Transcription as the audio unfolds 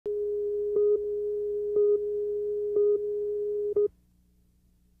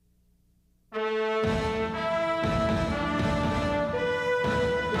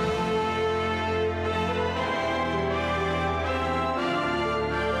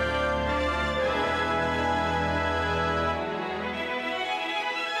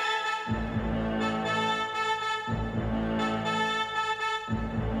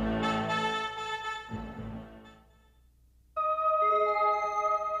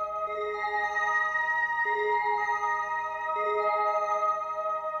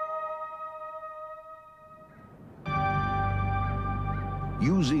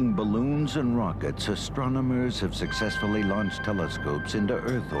balloons and rockets, astronomers have successfully launched telescopes into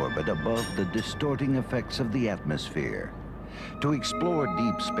Earth orbit above the distorting effects of the atmosphere. To explore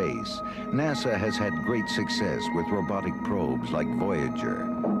deep space, NASA has had great success with robotic probes like Voyager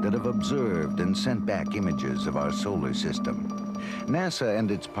that have observed and sent back images of our solar system. NASA and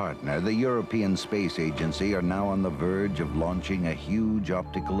its partner, the European Space Agency, are now on the verge of launching a huge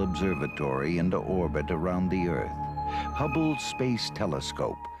optical observatory into orbit around the Earth. Hubble Space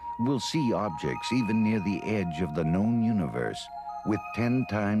Telescope will see objects even near the edge of the known universe with 10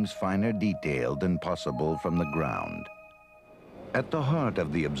 times finer detail than possible from the ground. At the heart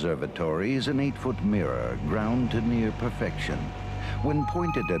of the observatory is an 8-foot mirror ground to near perfection. When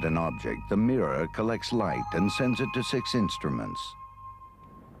pointed at an object, the mirror collects light and sends it to 6 instruments.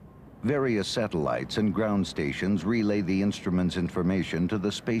 Various satellites and ground stations relay the instruments' information to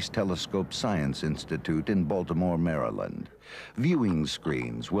the Space Telescope Science Institute in Baltimore, Maryland. Viewing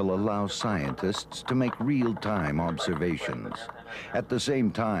screens will allow scientists to make real-time observations. At the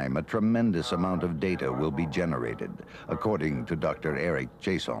same time, a tremendous amount of data will be generated, according to Dr. Eric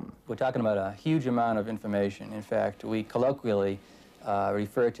Jason. We're talking about a huge amount of information. In fact, we colloquially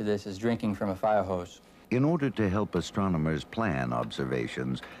refer to this as drinking from a fire hose. In order to help astronomers plan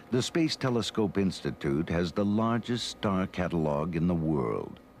observations, the Space Telescope Institute has the largest star catalog in the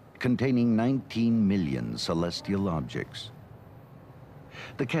world, containing 19 million celestial objects.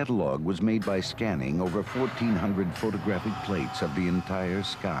 The catalog was made by scanning over 1,400 photographic plates of the entire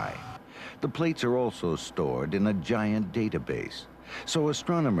sky. The plates are also stored in a giant database, so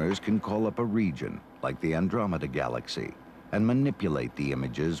astronomers can call up a region, like the Andromeda Galaxy, and manipulate the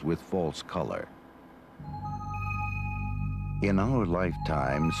images with false color. In our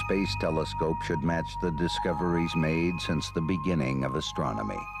lifetime, space telescopes should match the discoveries made since the beginning of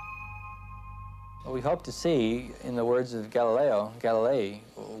astronomy. We hope to see, in the words of Galilei,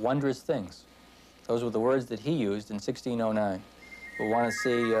 wondrous things. Those were the words that he used in 1609. We want to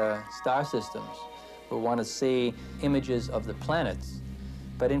see star systems. We want to see images of the planets.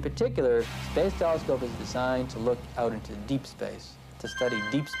 But in particular, Space Telescope is designed to look out into deep space, to study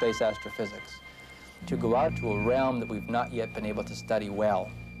deep space astrophysics, to go out to a realm that we've not yet been able to study well.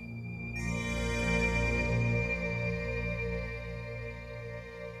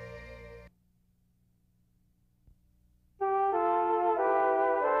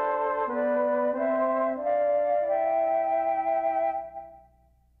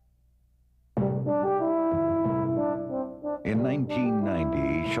 In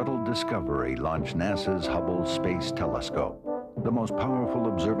 1990, Shuttle Discovery launched NASA's Hubble Space Telescope, the most powerful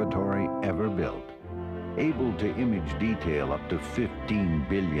observatory ever built. Able to image detail up to 15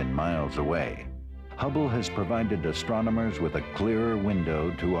 billion miles away, Hubble has provided astronomers with a clearer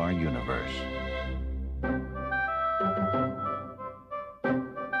window to our universe.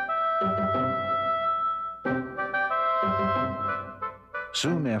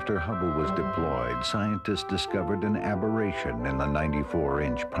 Soon after Hubble was deployed, scientists discovered an aberration in the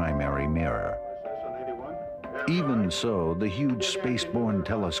 94-inch primary mirror. Even so, the huge spaceborne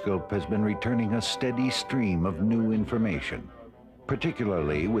telescope has been returning a steady stream of new information,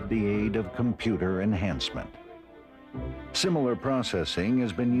 particularly with the aid of computer enhancement. Similar processing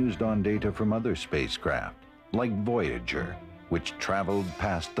has been used on data from other spacecraft, like Voyager, which traveled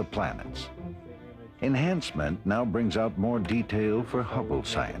past the planets. Enhancement now brings out more detail for Hubble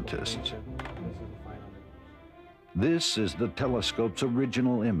scientists. This is the telescope's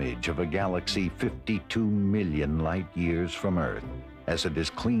original image of a galaxy 52 million light-years from Earth, as it is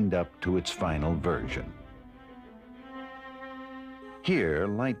cleaned up to its final version. Here,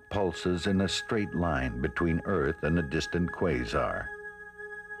 light pulses in a straight line between Earth and a distant quasar.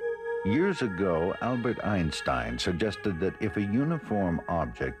 Years ago, Albert Einstein suggested that if a uniform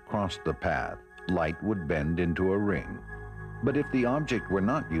object crossed the path, light would bend into a ring. But if the object were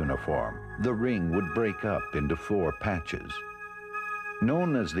not uniform, the ring would break up into 4 patches.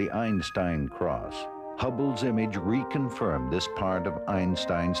 Known as the Einstein cross, Hubble's image reconfirmed this part of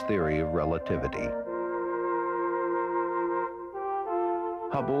Einstein's theory of relativity.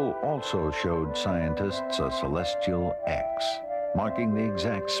 Hubble also showed scientists a celestial X, marking the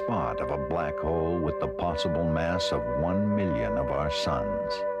exact spot of a black hole with the possible mass of 1 million of our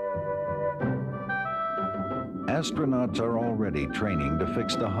suns. Astronauts are already training to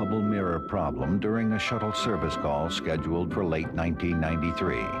fix the Hubble mirror problem during a shuttle service call scheduled for late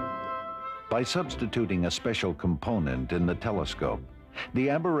 1993. By substituting a special component in the telescope, the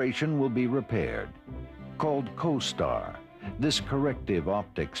aberration will be repaired. Called CoStar, this corrective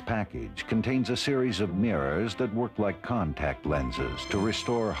optics package contains a series of mirrors that work like contact lenses to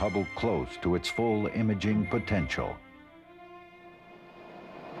restore Hubble close to its full imaging potential.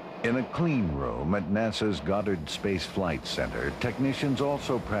 In a clean room at NASA's Goddard Space Flight Center, technicians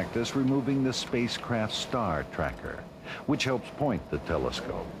also practice removing the spacecraft's star tracker, which helps point the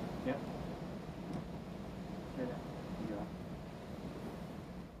telescope. Yeah.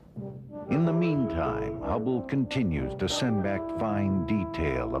 In the meantime, Hubble continues to send back fine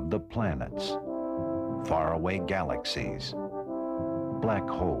detail of the planets, faraway galaxies, black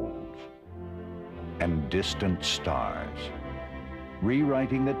holes, and distant stars,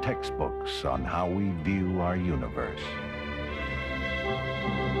 rewriting the textbooks on how we view our universe.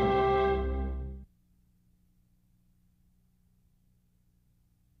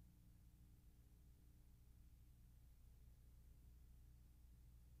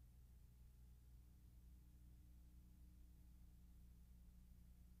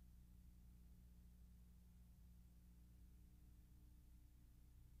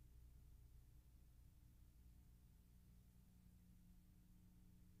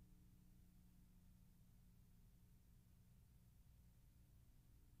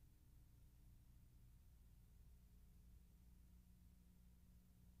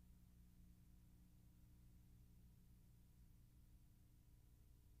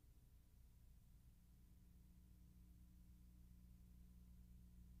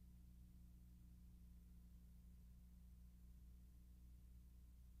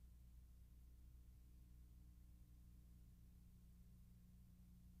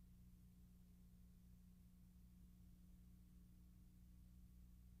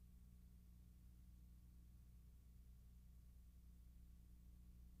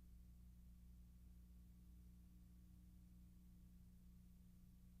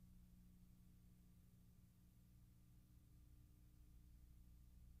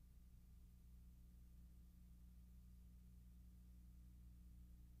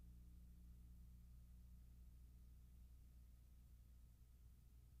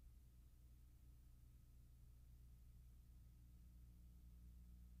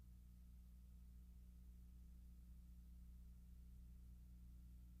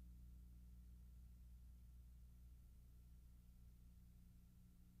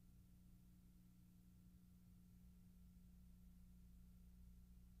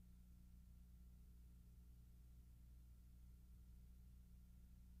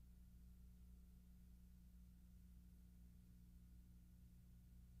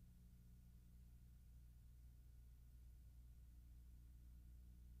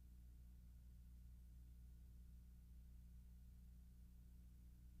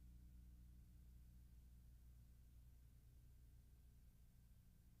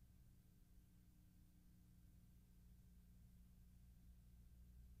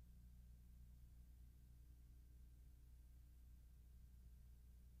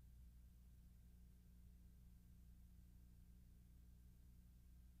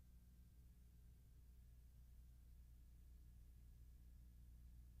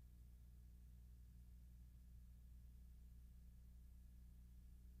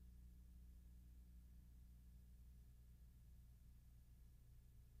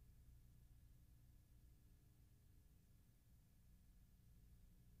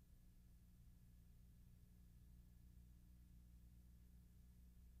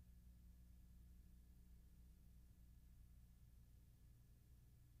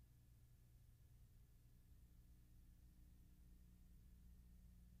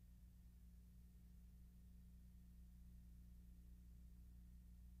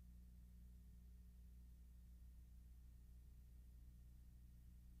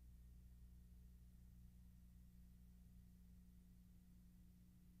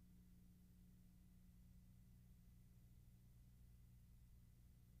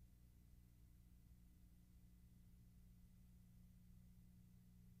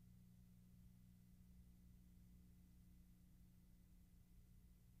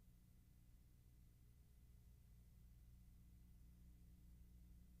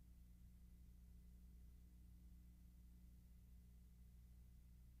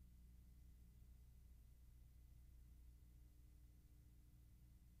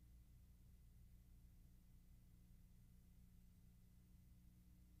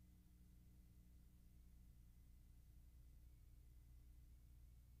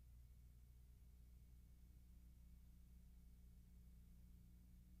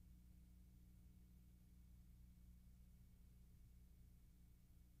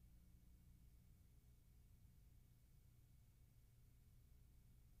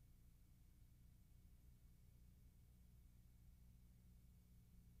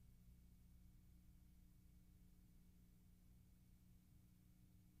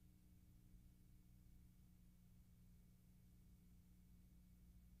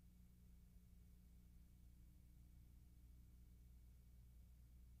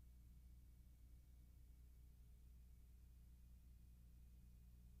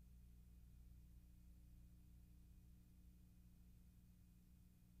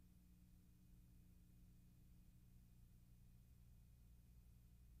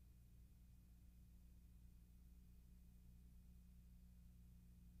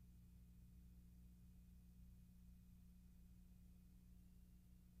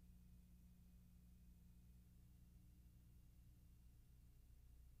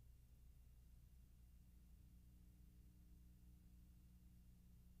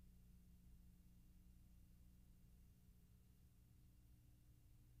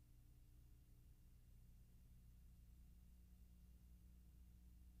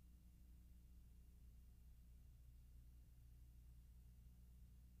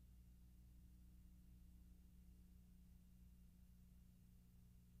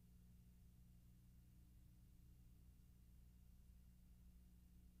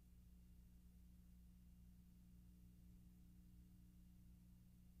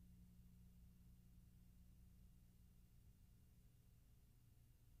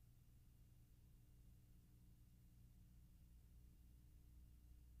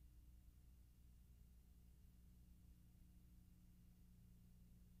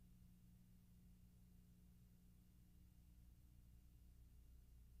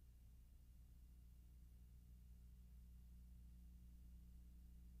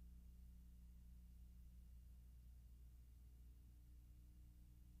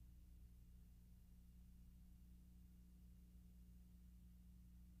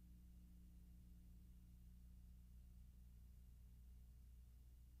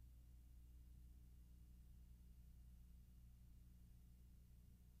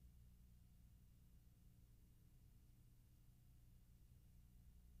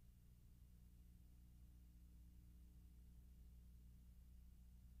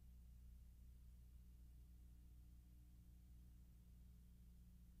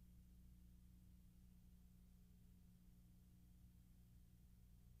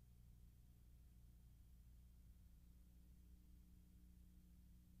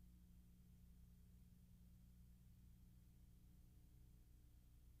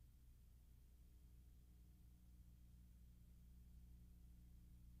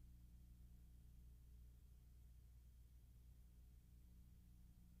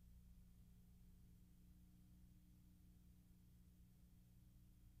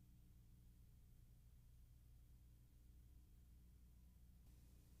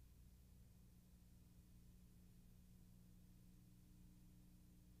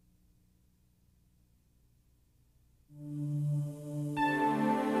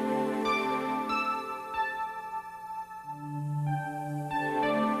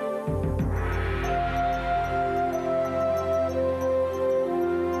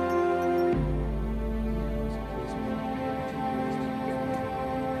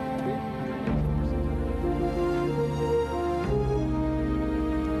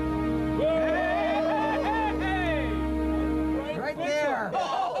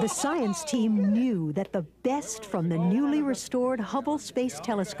 The science team knew that the best from the newly restored Hubble Space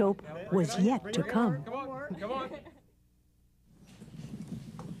Telescope was yet to come. Come on.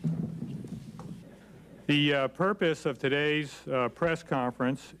 The purpose of today's press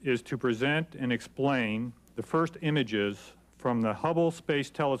conference is to present and explain the first images from the Hubble Space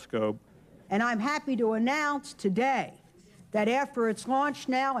Telescope. And I'm happy to announce today that after its launch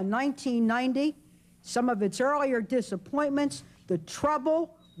now in 1990, some of its earlier disappointments, the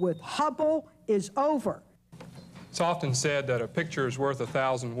trouble with Hubble is over. It's often said that a picture is worth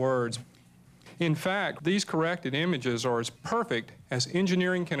 1,000 words. In fact, these corrected images are as perfect as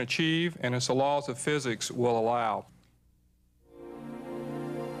engineering can achieve and as the laws of physics will allow.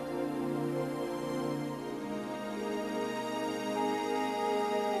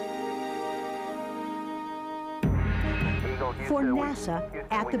 For NASA,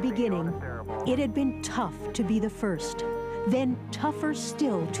 at the beginning, it had been tough to be the first, then tougher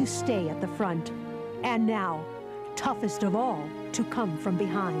still to stay at the front, and now, toughest of all, to come from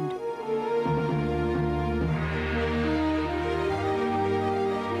behind.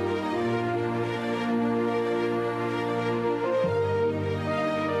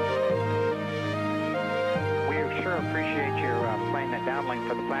 We sure appreciate your playing that downlink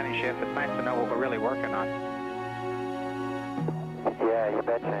for the planning shift. It's nice to know what we're really working on. Yeah, you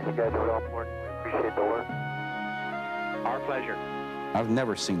betcha. You guys are real important. We appreciate the work. Our pleasure. I've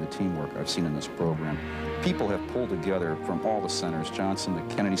never seen the teamwork I've seen in this program. People have pulled together from all the centers, Johnson,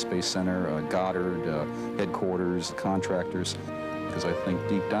 the Kennedy Space Center, Goddard, headquarters, contractors, because I think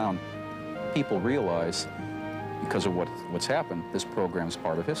deep down, people realize, because of what's happened, this program is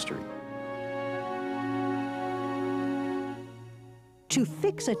part of history. To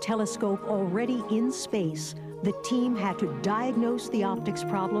fix a telescope already in space, the team had to diagnose the optics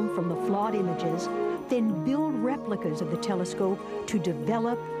problem from the flawed images, then build replicas of the telescope to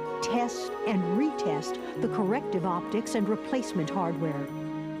develop, test, and retest the corrective optics and replacement hardware.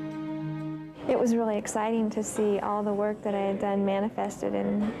 It was really exciting to see all the work that I had done manifested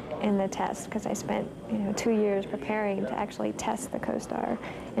in the test, because I spent 2 years preparing to actually test the CoStar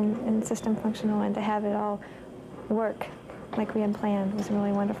in system functional, and to have it all work like we had planned was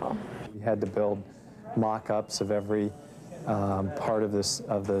really wonderful. We had to build mock-ups of every part of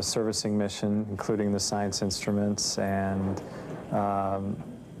the servicing mission, including the science instruments, and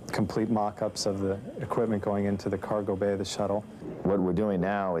complete mock-ups of the equipment going into the cargo bay of the shuttle. What we're doing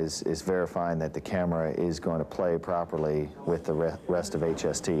now is verifying that the camera is going to play properly with the rest of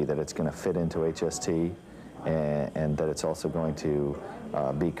HST, that it's going to fit into HST, and that it's also going to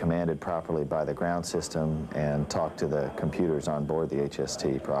be commanded properly by the ground system and talk to the computers on board the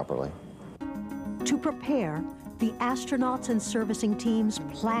HST properly. To prepare, the astronauts and servicing teams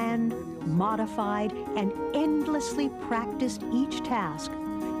planned, modified, and endlessly practiced each task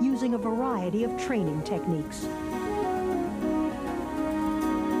using a variety of training techniques.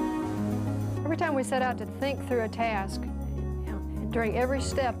 Every time we set out to think through a task, during every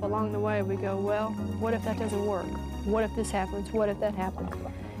step along the way we go, well, what if that doesn't work? What if this happens? What if that happens?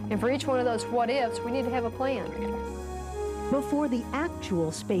 And for each one of those what ifs, we need to have a plan. Before the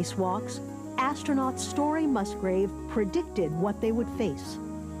actual spacewalks, astronaut Story Musgrave predicted what they would face.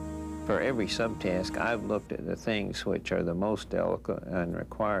 For every subtask, I've looked at the things which are the most delicate and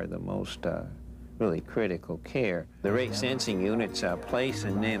require the most really critical care. The rate sensing units,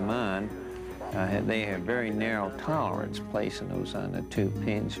 placing them on, they have very narrow tolerance, placing those on the 2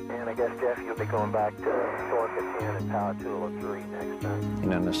 pins. And I guess, Jeff, you'll be going back to Sorka 10 and Power Tool 3 next time.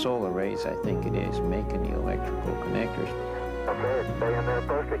 And on the solar rays, I think it is making the electrical connectors. Okay, it's staying there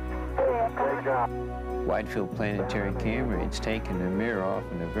perfect. Great job. Wide field planetary camera, it's taking the mirror off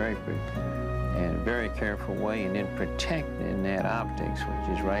in a very careful way, and then protecting that optics,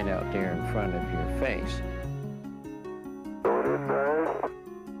 which is right out there in front of your face.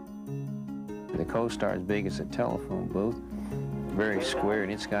 The CoStar is big as a telephone booth, very square,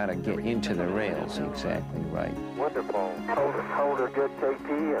 and it's got to get into the rails exactly right. Wonderful. Hold her good, KP.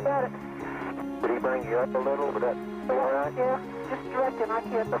 And did he bring you up a little? But that's all right? Yeah, just directing. I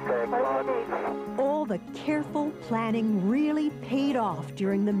can't. Okay, All the careful planning really paid off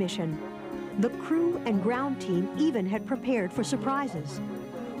during the mission. The crew and ground team even had prepared for surprises.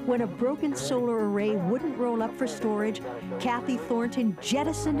 When a broken solar array wouldn't roll up for storage, Kathy Thornton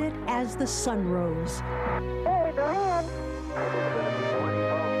jettisoned it as the sun rose. Hey, go ahead.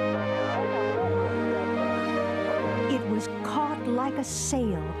 It was caught like a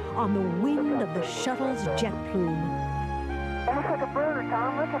sail on the wind of the shuttle's jet plume. It looks like a bird,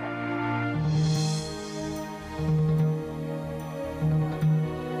 Tom. Look at it.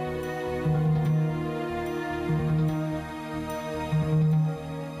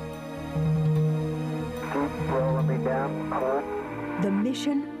 The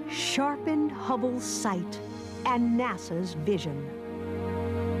mission sharpened Hubble's sight and NASA's vision.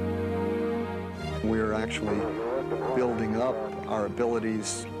 We're actually building up our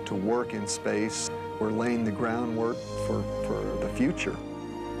abilities to work in space. We're laying the groundwork for the future.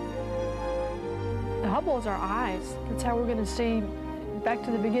 The Hubble is our eyes. It's how we're going to see back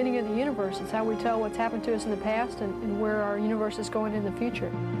to the beginning of the universe. It's how we tell what's happened to us in the past and where our universe is going in the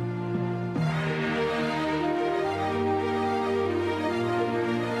future.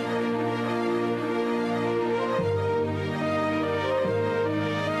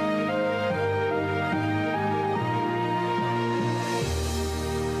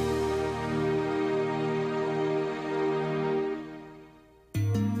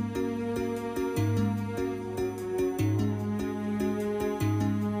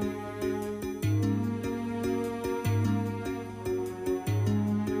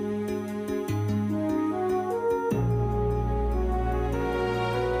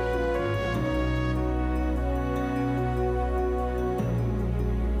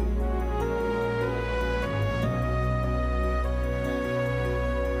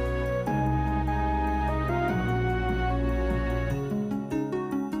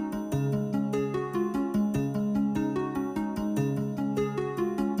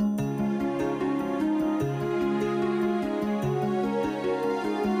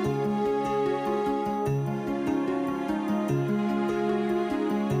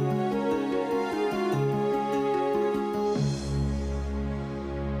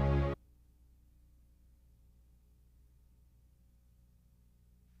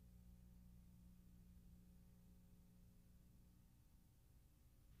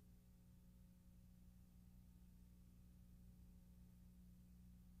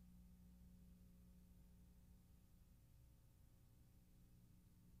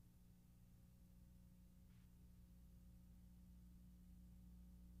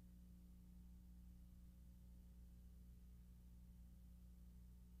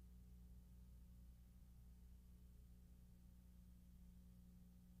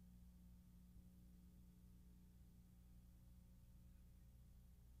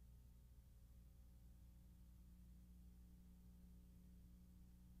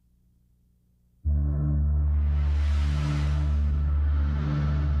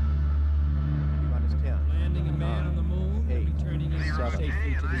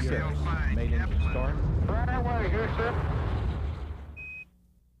 Safely to the Earth. Main engine start. Right away, Houston.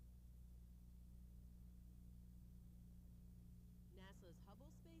 NASA's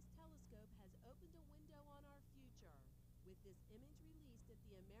Hubble Space Telescope has opened a window on our future, with this image released at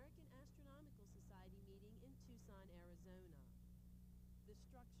the American Astronomical Society meeting in Tucson, Arizona. The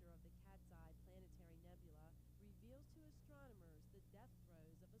structure of the Cat's Eye planetary nebula reveals to astronomers the death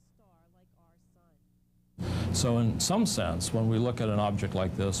throes of a star like our sun. So in some sense, when we look at an object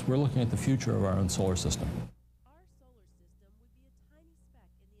like this, we're looking at the future of our own solar system. Our solar system would be a tiny speck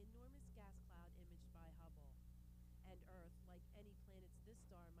in the enormous gas cloud imaged by Hubble. And Earth, like any planets this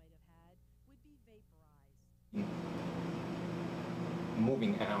star might have had, would be vaporized.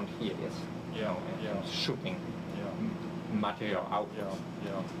 Moving around here, yes. And shooting material out.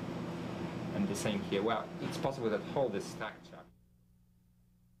 And the same here. Well, it's possible that all this structure.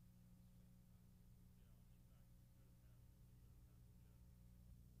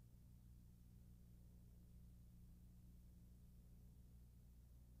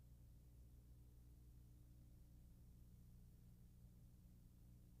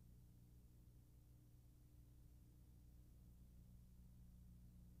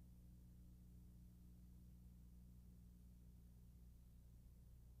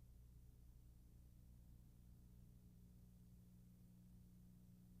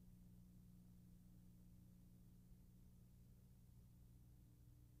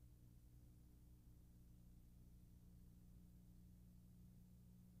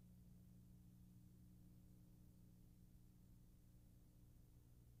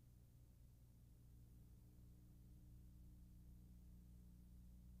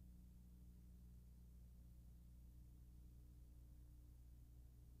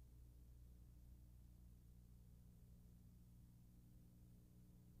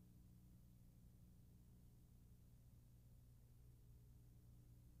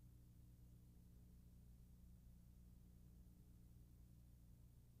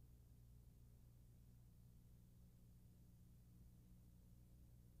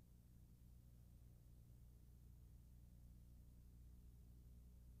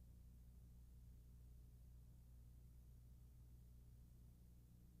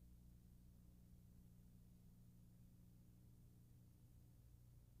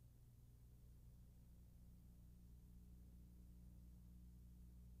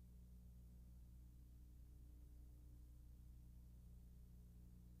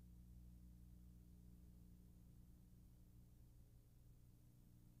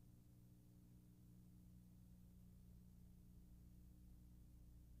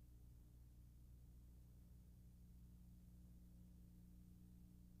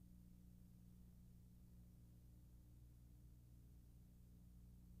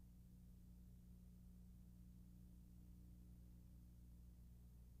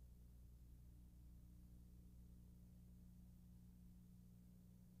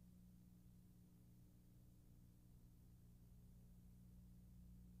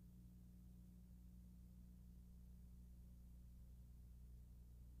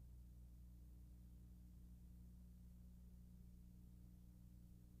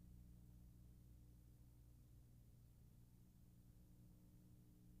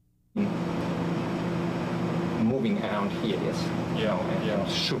 moving around here, yes, and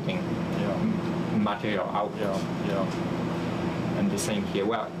shooting material out. And the same here.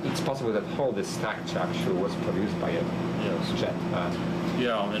 Well, it's possible that whole the structure actually was produced by a jet.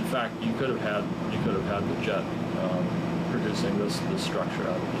 Yeah, in fact, you could have had the jet producing this structure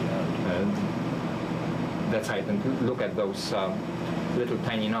out of the end. That's right. And look at those little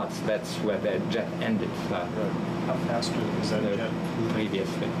tiny knots. That's where the jet ended. How fast is that jet?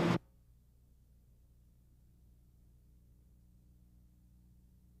 Previously.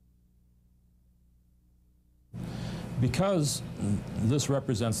 Because this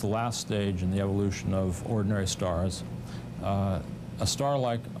represents the last stage in the evolution of ordinary stars, a star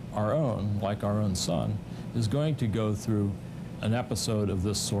like our own sun, is going to go through an episode of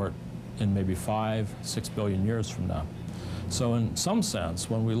this sort in maybe 5-6 billion years from now. So in some sense,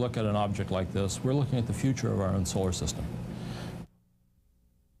 when we look at an object like this, we're looking at the future of our own solar system.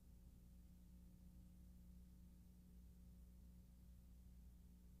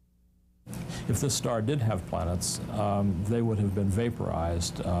 If this star did have planets, they would have been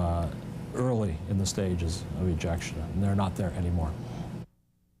vaporized early in the stages of ejection, and they're not there anymore.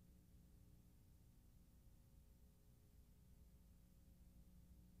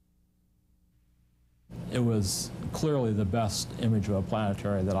 It was clearly the best image of a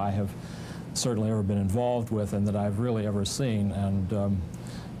planetary that I have certainly ever been involved with and that I've really ever seen. And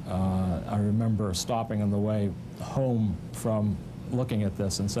I remember stopping on the way home from looking at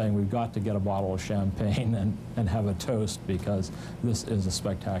this and saying, we've got to get a bottle of champagne and have a toast, because this is a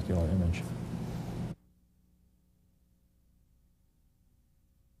spectacular image.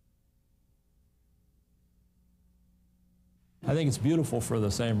 I think it's beautiful for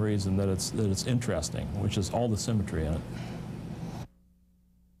the same reason that it's interesting, which is all the symmetry in it.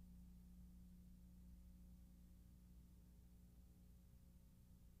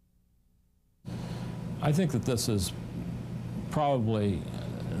 I think that this is probably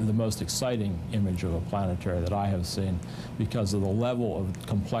the most exciting image of a planetary that I have seen, because of the level of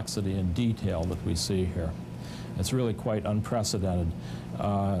complexity and detail that we see here. It's really quite unprecedented.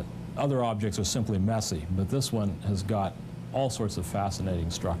 Other objects are simply messy, but this one has got all sorts of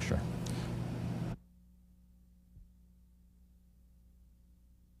fascinating structure.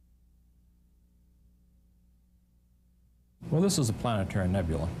 Well, this is a planetary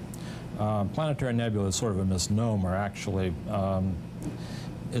nebula. Planetary nebula is sort of a misnomer, actually.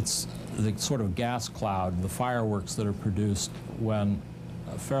 It's the sort of gas cloud, the fireworks that are produced when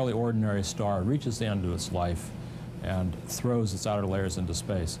a fairly ordinary star reaches the end of its life and throws its outer layers into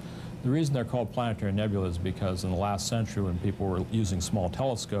space. The reason they're called planetary nebula is because in the last century, when people were using small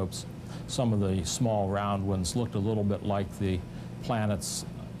telescopes, some of the small round ones looked a little bit like the planets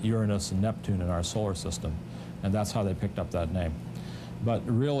Uranus and Neptune in our solar system, and that's how they picked up that name. But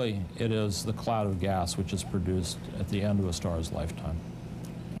really, it is the cloud of gas which is produced at the end of a star's lifetime.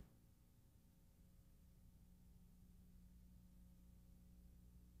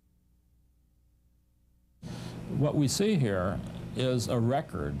 What we see here is a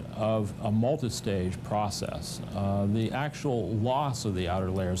record of a multi-stage process. The actual loss of the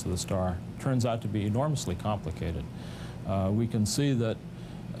outer layers of the star turns out to be enormously complicated. We can see that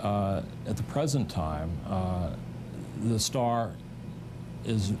at the present time, the star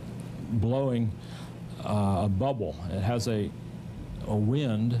is blowing a bubble. It has a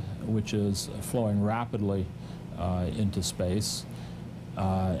wind which is flowing rapidly into space,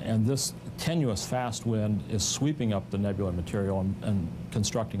 and this tenuous fast wind is sweeping up the nebular material and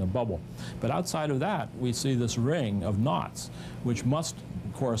constructing a bubble. But outside of that, we see this ring of knots, which must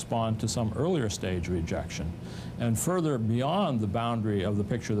correspond to some earlier stage of ejection. And further beyond the boundary of the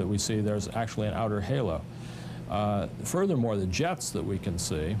picture that we see, there's actually an outer halo. Furthermore, the jets that we can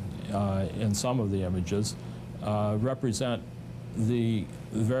see in some of the images represent the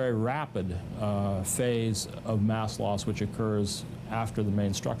very rapid phase of mass loss which occurs after the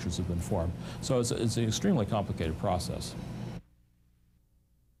main structures have been formed. So it's an extremely complicated process.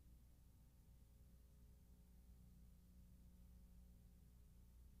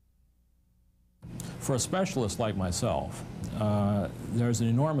 For a specialist like myself, there's an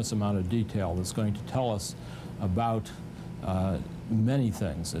enormous amount of detail that's going to tell us about many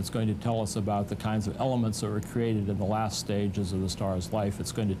things. It's going to tell us about the kinds of elements that were created in the last stages of the star's life.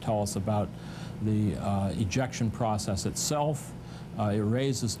 It's going to tell us about the ejection process itself. It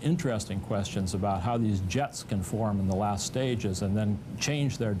raises interesting questions about how these jets can form in the last stages and then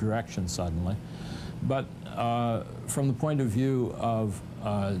change their direction suddenly. But from the point of view of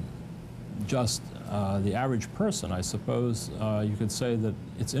just the average person, I suppose you could say that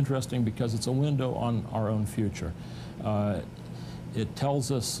it's interesting because it's a window on our own future. It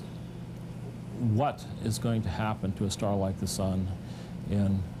tells us what is going to happen to a star like the Sun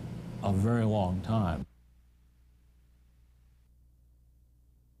in a very long time.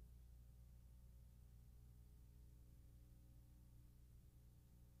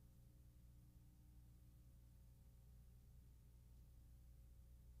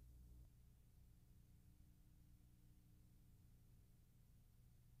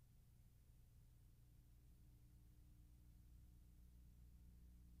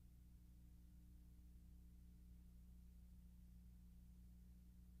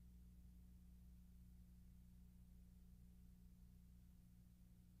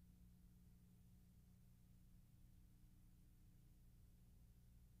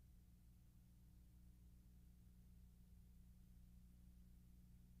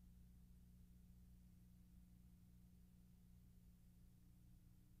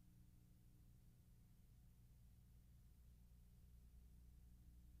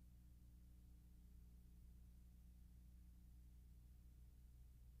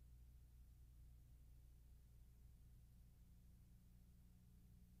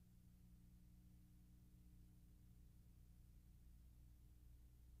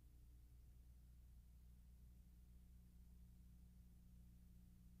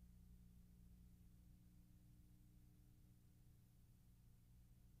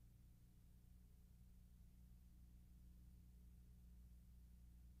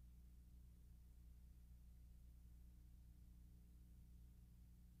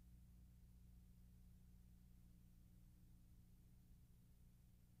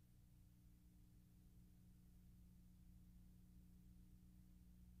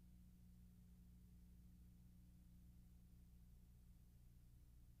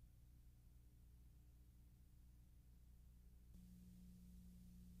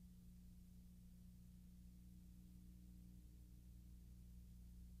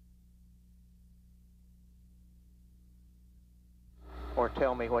 Or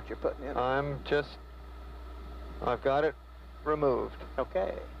tell me what you're putting in. I've got it removed.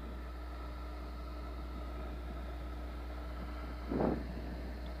 Okay.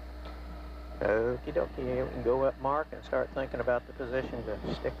 Okie dokie, we can go up, Mark, and start thinking about the position to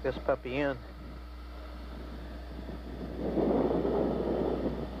stick this puppy in.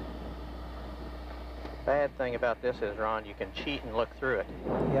 Bad thing about this is, Ron, you can cheat and look through it.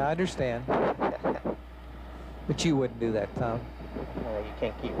 Yeah, I understand. But you wouldn't do that, Tom. Well, you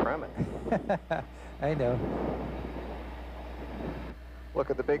can't keep from it. I know. Look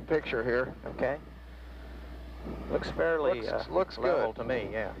at the big picture here. Okay. Looks fairly looks level good to me,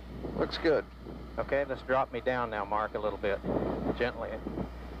 yeah. Looks good. Okay, let's drop me down now, Mark, a little bit. Gently.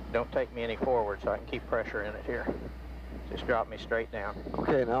 Don't take me any forward so I can keep pressure in it here. Just drop me straight down.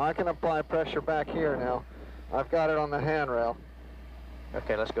 Okay, now I can apply pressure back here now. I've got it on the handrail.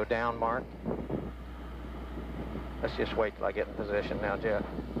 Okay, let's go down, Mark. Let's just wait till I get in position now, Jeff.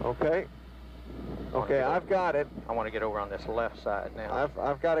 Okay. Okay, I've got it. I want to get over on this left side now.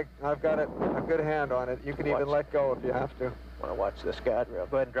 I've got it a good hand on it. You can even let go if you have to. I want to watch this guide rail.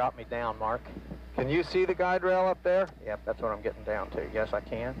 Go ahead and drop me down, Mark. Can you see the guide rail up there? Yep, that's what I'm getting down to. Yes, I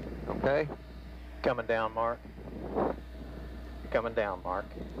can. Okay. Coming down, Mark. Coming down, Mark.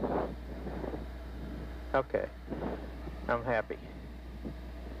 Okay. I'm happy.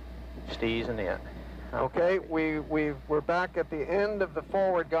 Just easing in. Okay, we're back at the end of the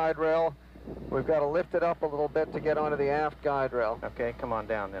forward guide rail. We've got to lift it up a little bit to get onto the aft guide rail. Okay, come on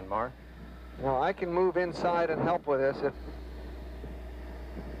down then, Mark. Now I can move inside and help with this if...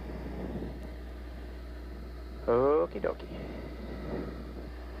 Okie dokie.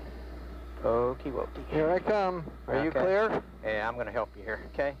 Okie dokie. Here I come. Are you clear? Yeah, I'm going to help you here.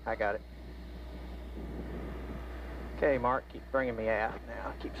 Okay, I got it. Okay, Mark, keep bringing me aft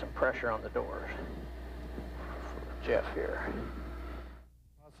now. Keep some pressure on the doors. Jeff here.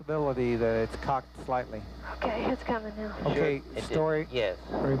 Possibility that it's cocked slightly. Okay, it's coming now. Okay, Story. Yes.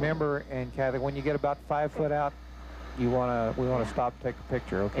 Remember, and Kathy, when you get about 5 foot out, we want to stop, take a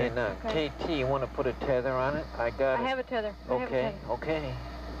picture. Okay. And KT, you want to put a tether on it? I got it. I have a tether. Okay. Okay.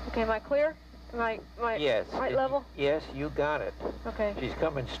 Okay, am I clear? Am I yes. Right level? Yes, you got it. Okay. She's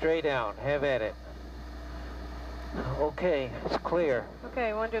coming straight out. Have at it. Okay, it's clear.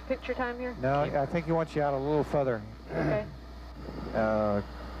 Okay, want to do a picture time here? No, I think he wants you out a little further. Okay.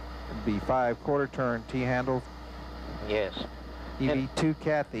 Be 5 quarter turn T-handles. Yes. EV2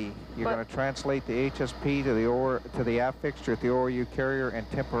 Kathy, you're going to translate the HSP to the aft fixture at the ORU carrier and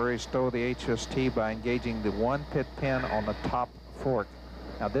temporarily stow the HST by engaging the 1 pit pin on the top fork.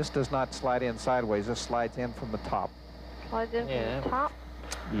 Now this does not slide in sideways, this slides in from the top. Slides in from the top?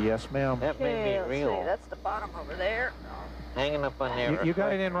 Yes, ma'am. That may be real. See, that's the bottom over there. Hanging up on there. You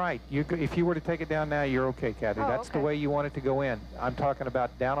got it in right. If you were to take it down now, you're okay, Kathy. Oh, That's the way you want it to go in. I'm talking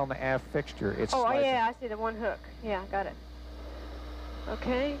about down on the aft fixture. It's Oh, slicing. yeah, I see the one hook. Yeah, got it.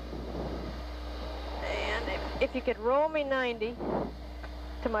 Okay. And if you could roll me 90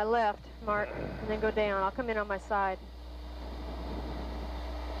 to my left, Mark, and then go down. I'll come in on my side.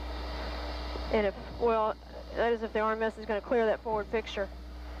 And if, well, that is if the RMS is going to clear that forward fixture.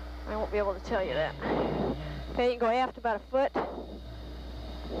 I won't be able to tell you that. Okay, you can go aft about a foot.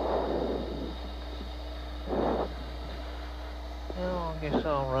 Oh, I guess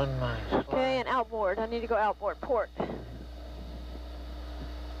I'll run my slide. Okay, and outboard. I need to go outboard. Port.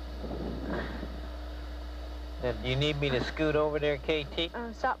 Now, do you need me to scoot over there, KT?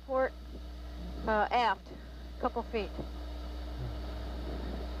 Stop port. Aft. A couple feet.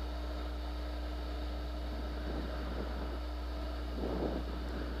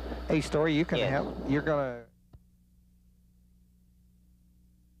 Hey, Story, you can help. You're going to...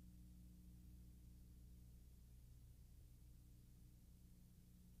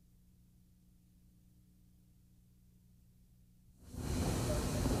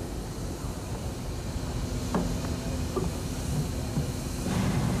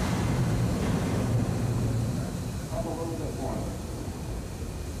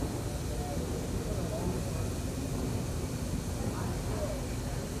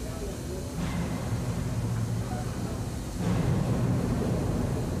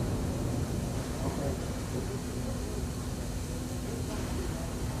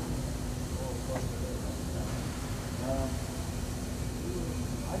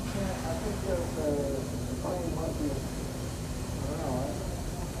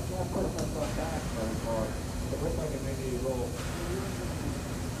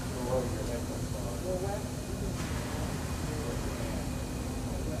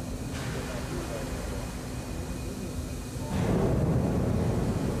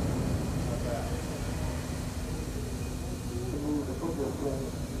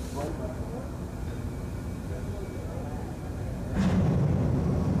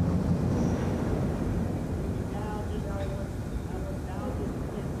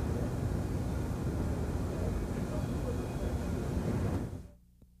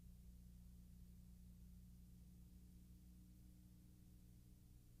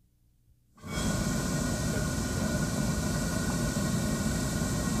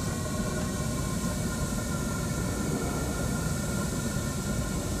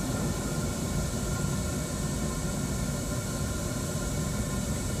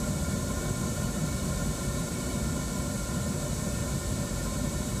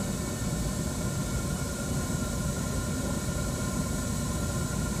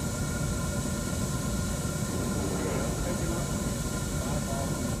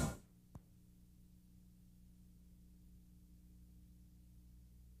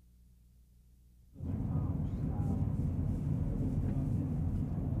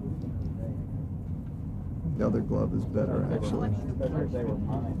 The other glove is better, actually. They were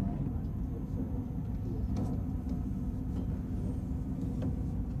mine,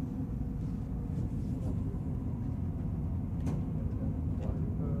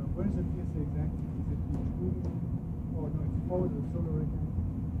 Where is the PSA exactly? Is it between? Oh no, it's forward of the solar right now.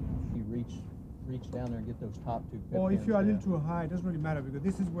 You reach down there and get those top two pip Or if pins you are a little down. too high, it doesn't really matter because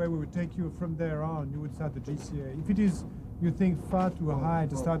this is where we would take you from there on. You would start the GCA. If it is, you think far too high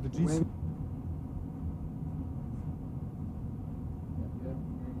to start the GCA.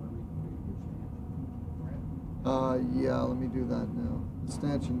 Yeah, let me do that now. The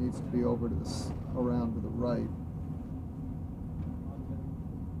stanchion needs to be over to this, around to the right.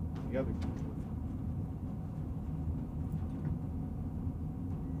 The other.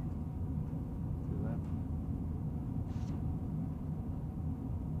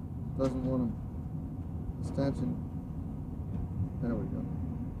 Doesn't want to, the stanchion, there we go.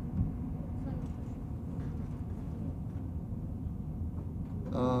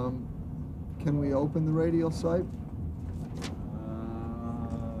 Can we open the radial sight?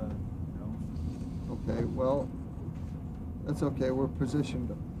 No. Okay, well, that's okay. We're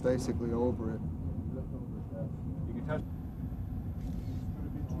positioned basically over it. You can touch.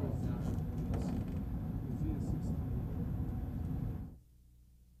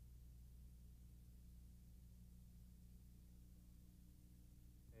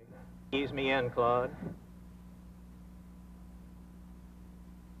 Ease me in, Claude.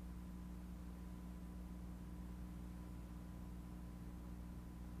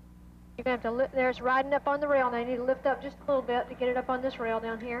 You're going to have to lift, there's riding up on the rail. Now you need to lift up just a little bit to get it up on this rail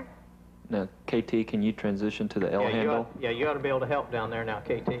down here. Now, KT, can you transition to the L handle? You ought to be able to help down there now,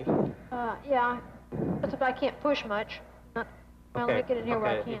 KT. Yeah, that's if I can't push much. I'll make it in here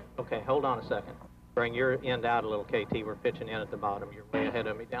where I can. Okay, hold on a second. Bring your end out a little, KT. We're pitching in at the bottom. You're way ahead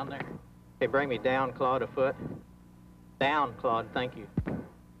of me down there. Okay, bring me down, Claude, a foot. Down, Claude, thank you.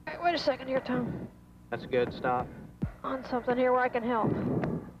 Right, wait a second here, Tom. That's good, stop. On something here where I can help.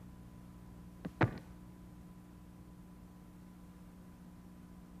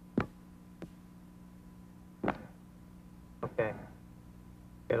 Okay.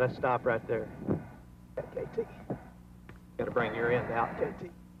 Okay, let's stop right there. Okay, KT. Got to bring your end out, KT.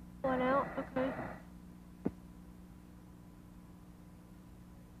 One out, okay.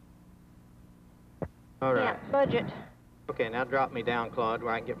 All right. Yeah, budget. Okay, now drop me down, Claude,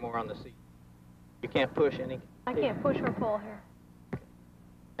 where I can get more on the seat. You can't push any. I can't push or pull here.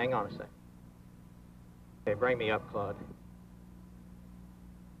 Hang on a second. Okay, bring me up, Claude.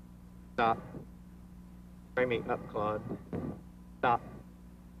 Stop. Bring me up, Claude. Stop.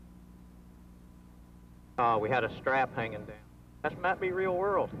 Oh, we had a strap hanging down. That might be real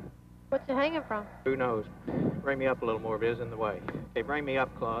world. What's it hanging from? Who knows? Bring me up a little more, but it's in the way. Okay, bring me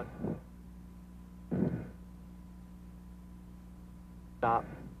up, Claude. Stop.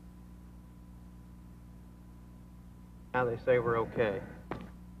 Now they say we're okay.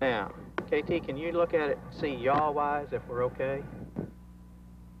 Now, KT, can you look at it and see yaw-wise if we're okay?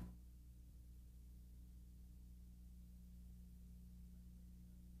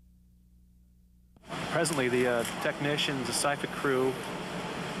 Presently, the technicians, the SciFic crew,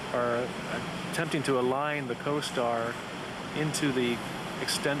 are attempting to align the co-star into the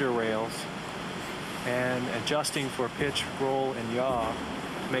extender rails and adjusting for pitch, roll, and yaw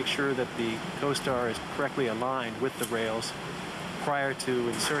to make sure that the co-star is correctly aligned with the rails prior to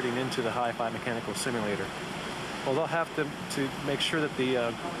inserting into the Hi-Fi mechanical simulator. Well, they'll have to make sure that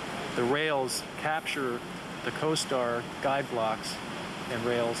the rails capture the co-star guide blocks and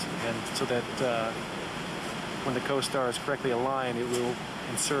rails, and so that when the co-star is correctly aligned, it will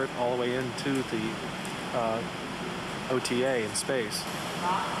insert all the way into the OTA in space.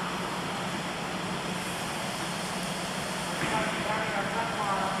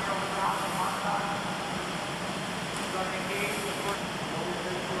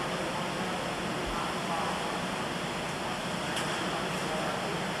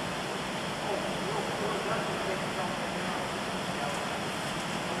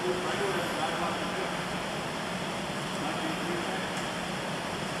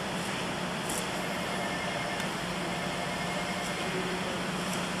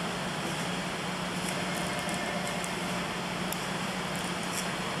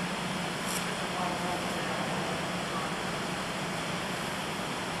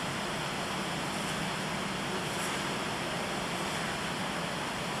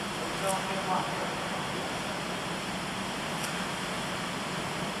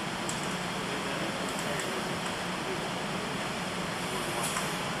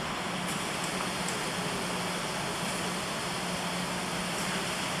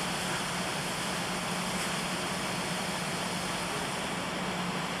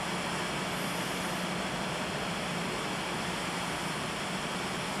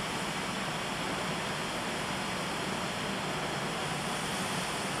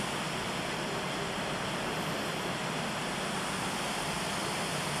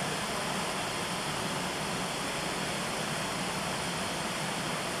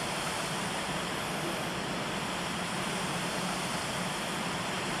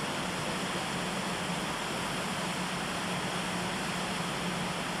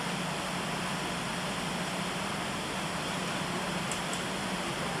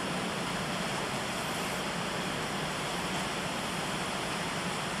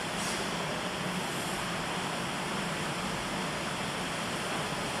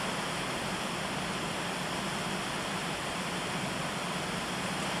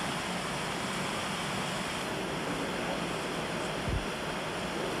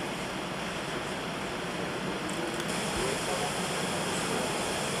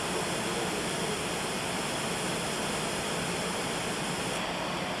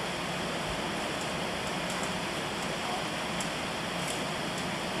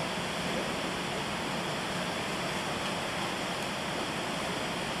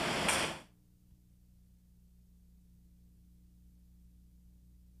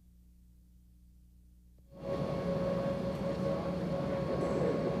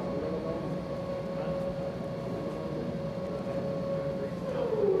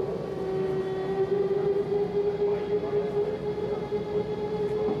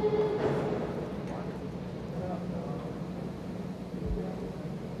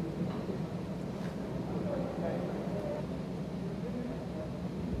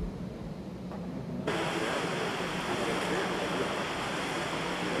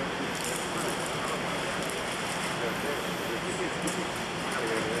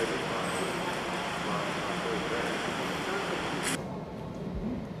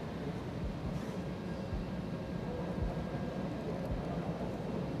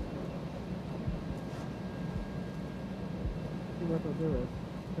 what they'll do is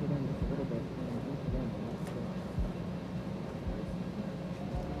put it in just a little bit and juice it in.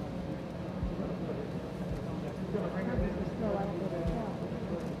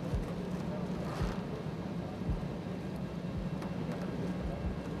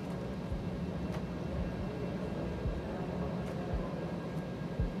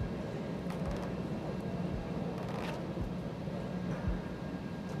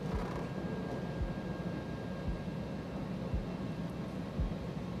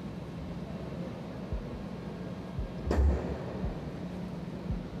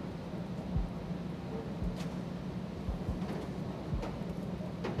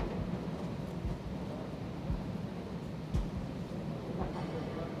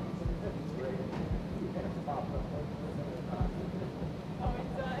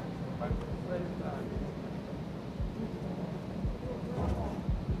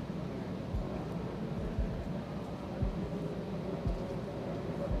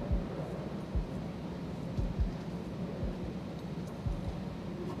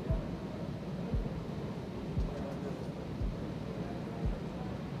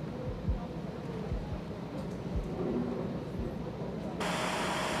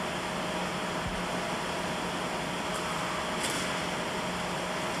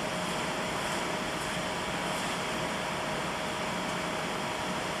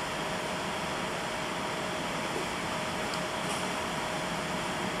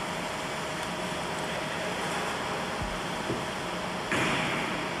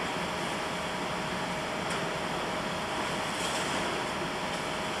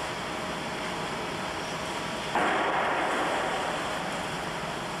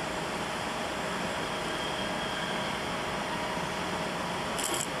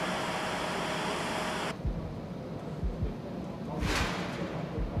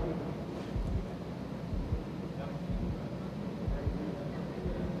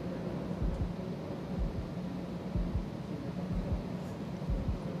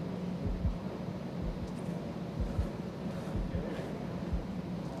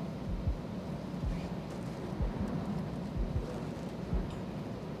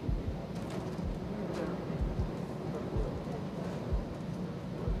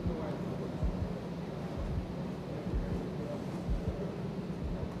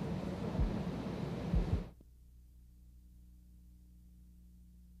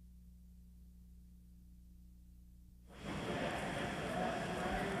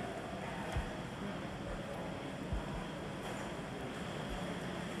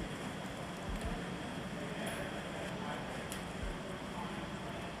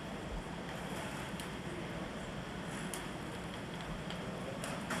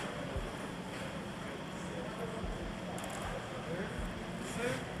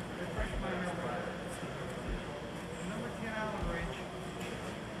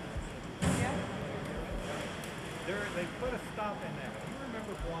 They put a stop in there. Do you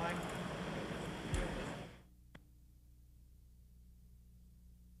remember why?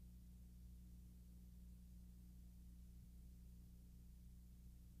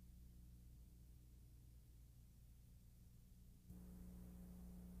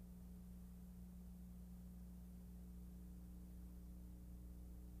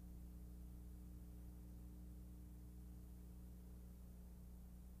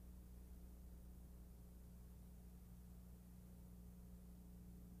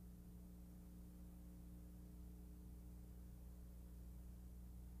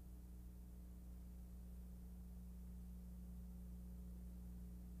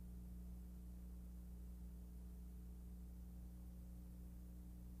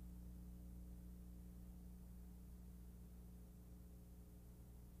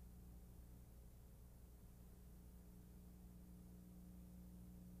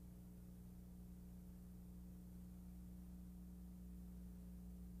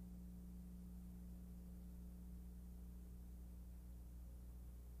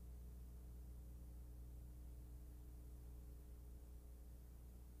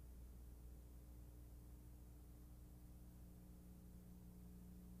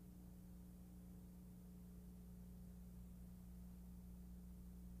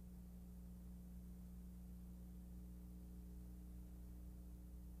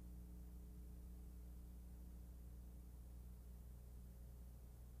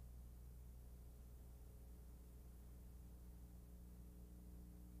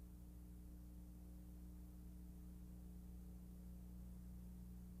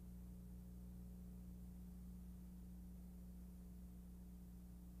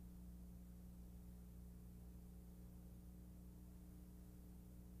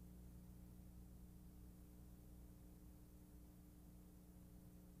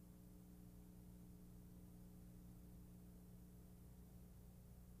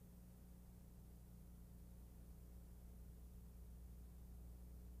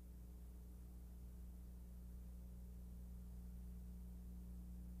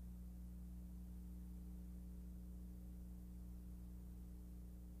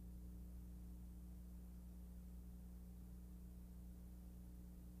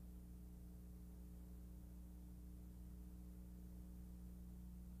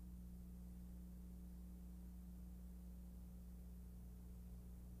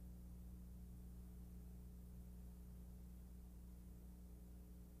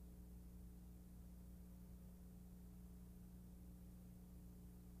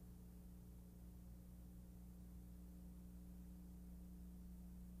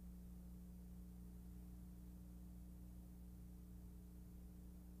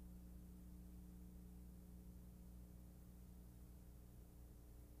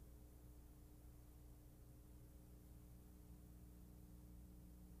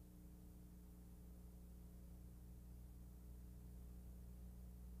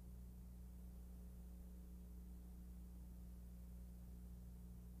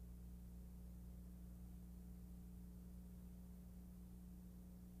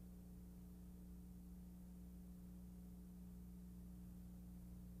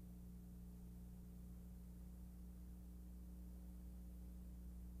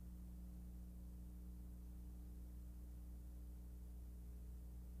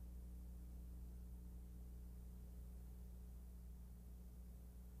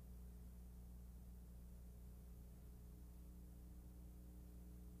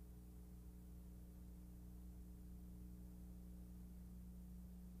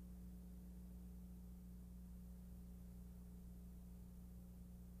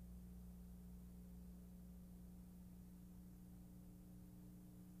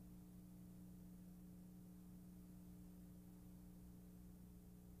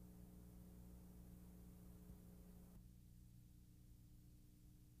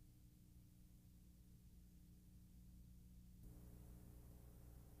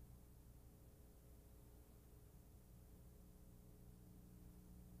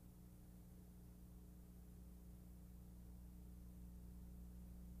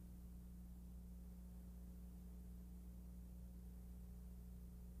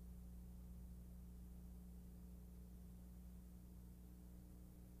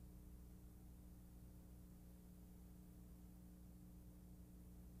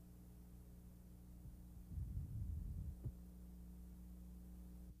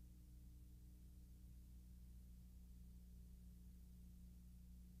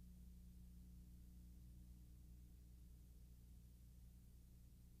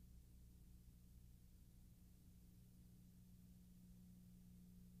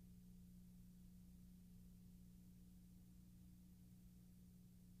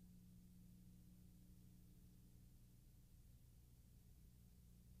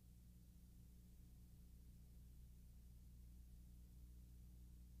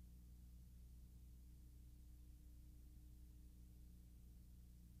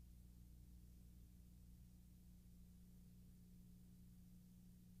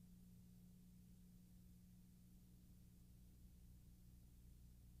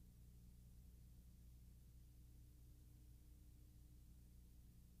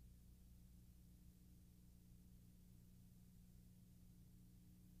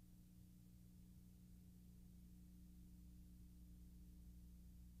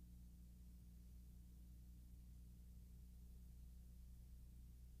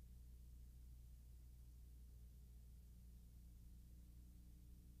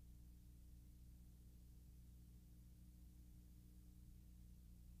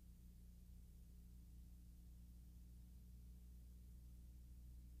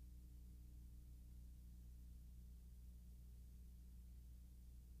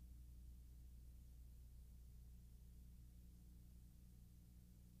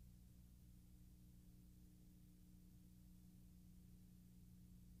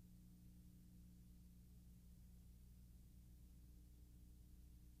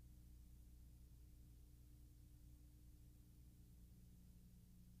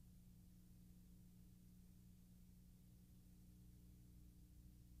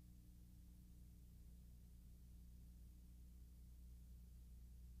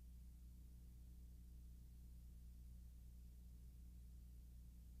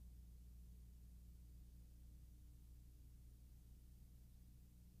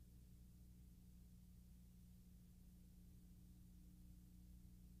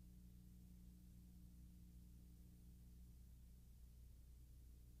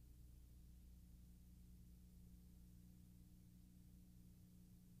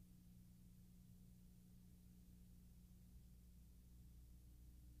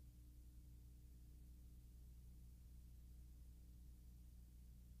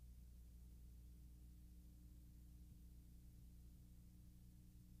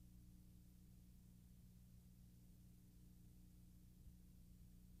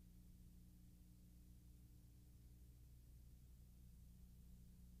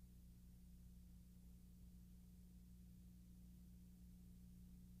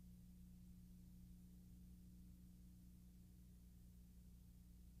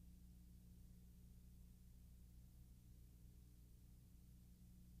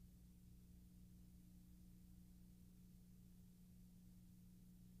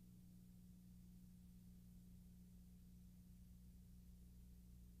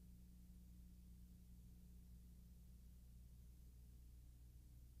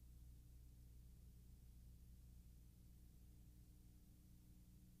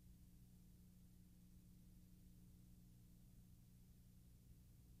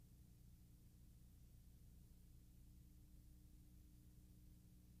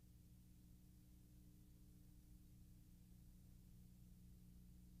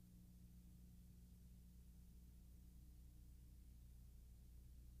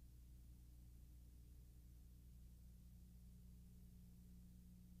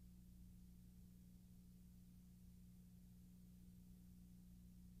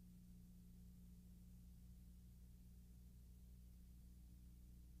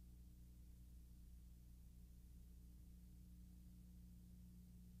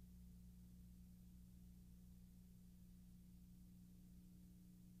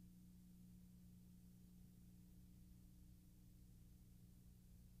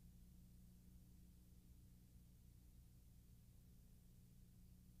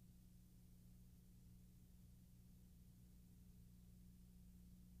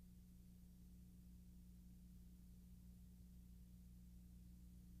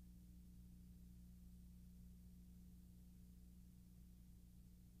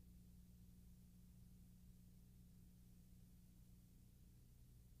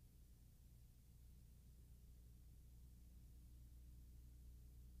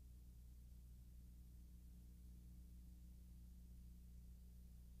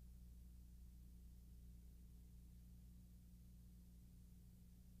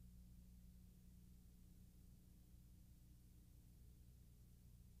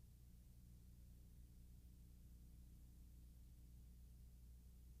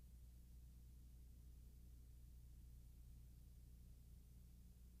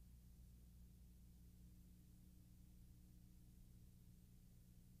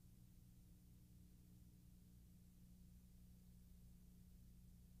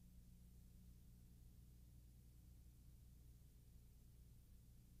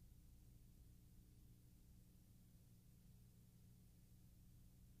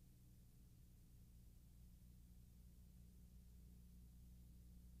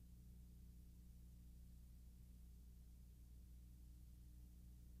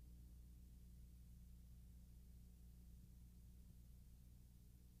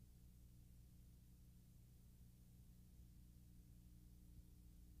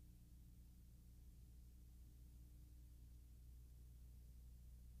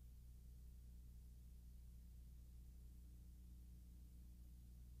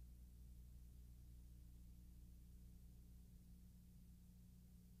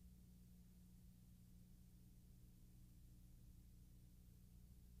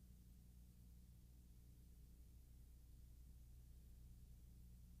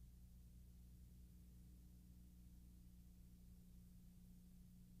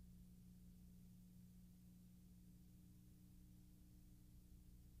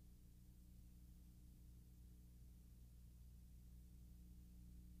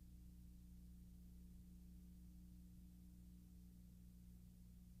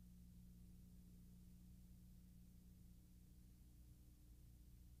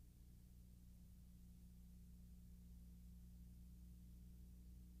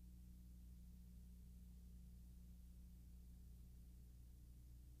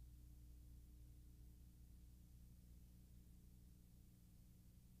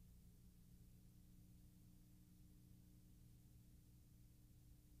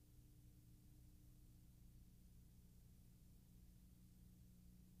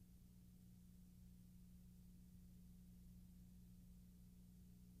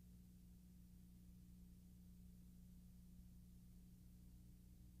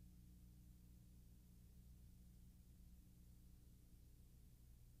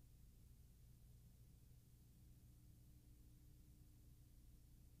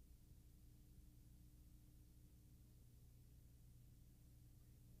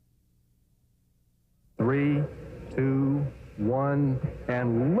 3, 2, 1,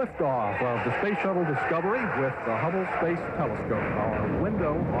 and liftoff of the Space Shuttle Discovery with the Hubble Space Telescope, our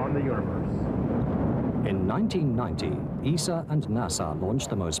window on the universe. In 1990, ESA and NASA launched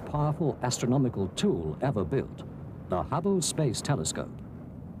the most powerful astronomical tool ever built, the Hubble Space Telescope.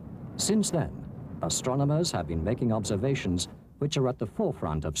 Since then, astronomers have been making observations which are at the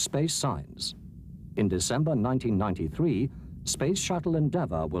forefront of space science. In December 1993, Space Shuttle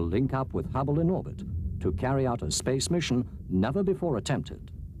Endeavour will link up with Hubble in orbit to carry out a space mission never before attempted.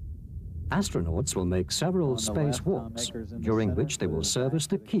 Astronauts will make several spacewalks, during which they will service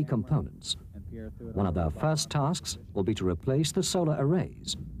the key components. One of their first tasks will be to replace the solar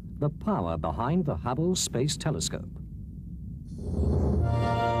arrays, the power behind the Hubble Space Telescope.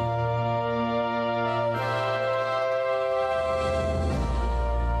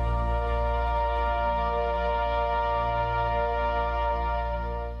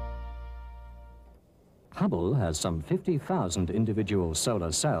 Hubble has some 50,000 individual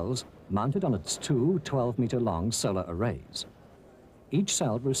solar cells mounted on its two 12-meter-long solar arrays. Each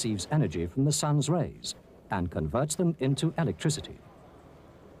cell receives energy from the sun's rays and converts them into electricity.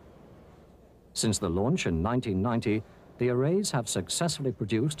 Since the launch in 1990, the arrays have successfully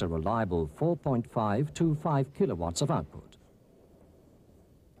produced a reliable 4.525 kilowatts of output.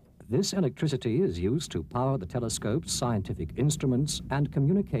 This electricity is used to power the telescope's scientific instruments and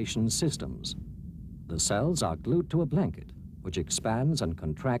communications systems. The cells are glued to a blanket, which expands and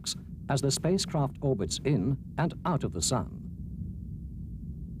contracts as the spacecraft orbits in and out of the sun.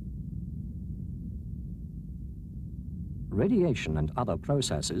 Radiation and other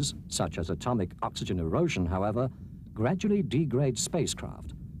processes, such as atomic oxygen erosion, however, gradually degrade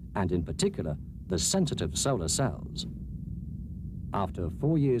spacecraft, and in particular, the sensitive solar cells. After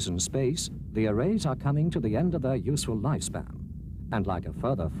 4 years in space, the arrays are coming to the end of their useful lifespan, and like a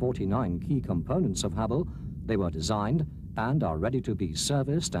further 49 key components of Hubble, they were designed and are ready to be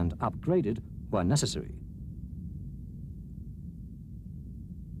serviced and upgraded where necessary.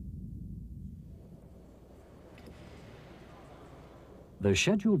 The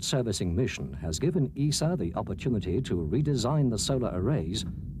scheduled servicing mission has given ESA the opportunity to redesign the solar arrays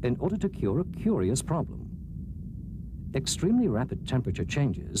in order to cure a curious problem. Extremely rapid temperature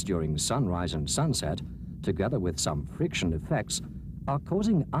changes during sunrise and sunset, together with some friction effects, are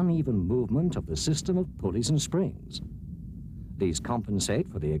causing uneven movement of the system of pulleys and springs. These compensate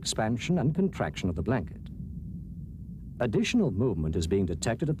for the expansion and contraction of the blanket. Additional movement is being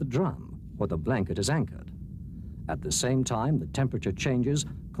detected at the drum, where the blanket is anchored. At the same time, the temperature changes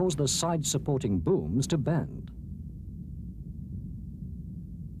cause the side-supporting booms to bend.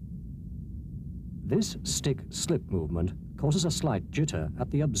 This stick-slip movement causes a slight jitter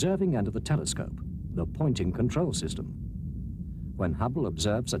at the observing end of the telescope, the pointing control system. When Hubble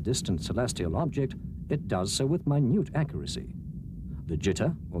observes a distant celestial object, it does so with minute accuracy. The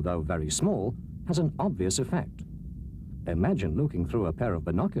jitter, although very small, has an obvious effect. Imagine looking through a pair of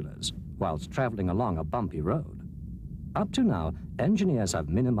binoculars whilst traveling along a bumpy road. Up to now, engineers have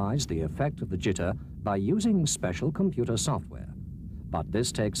minimized the effect of the jitter by using special computer software. But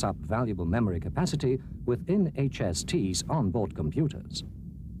this takes up valuable memory capacity within HST's onboard computers.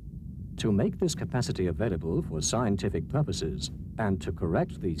 To make this capacity available for scientific purposes and to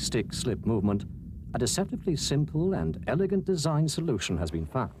correct the stick-slip movement, a deceptively simple and elegant design solution has been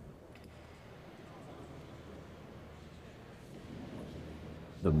found.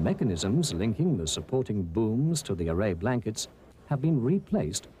 The mechanisms linking the supporting booms to the array blankets have been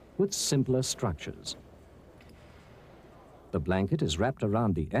replaced with simpler structures. The blanket is wrapped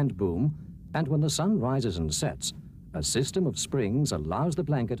around the end boom, and when the sun rises and sets, a system of springs allows the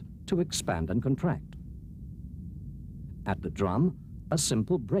blanket to expand and contract. At the drum, a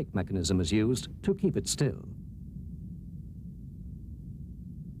simple brake mechanism is used to keep it still.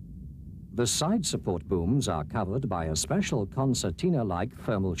 The side support booms are covered by a special concertina-like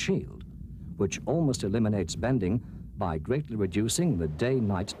thermal shield, which almost eliminates bending by greatly reducing the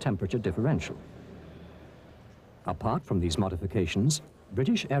day-night temperature differential. Apart from these modifications,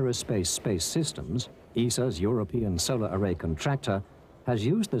 British Aerospace Space Systems, ESA's European solar array contractor, has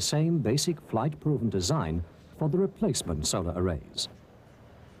used the same basic flight-proven design for the replacement solar arrays.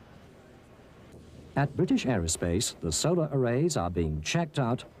 At British Aerospace, the solar arrays are being checked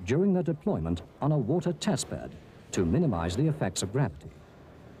out during their deployment on a water testbed to minimize the effects of gravity.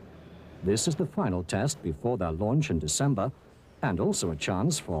 This is the final test before their launch in December, and also a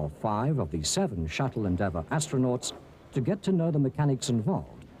chance for 5 of the 7 Shuttle Endeavour astronauts to get to know the mechanics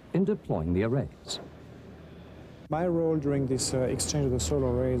involved in deploying the arrays. My role during this exchange of the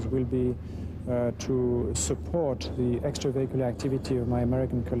solar arrays will be to support the extravehicular activity of my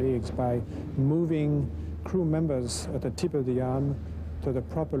American colleagues by moving crew members at the tip of the arm to the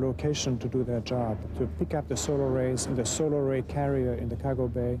proper location to do their job, to pick up the solar rays in the solar ray carrier in the cargo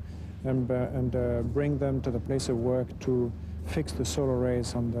bay and bring them to the place of work to fix the solar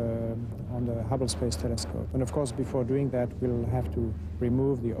rays on the Hubble Space Telescope. And of course, before doing that, we'll have to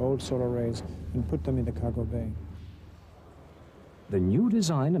remove the old solar rays and put them in the cargo bay. The new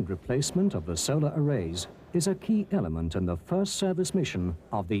design and replacement of the solar arrays is a key element in the first service mission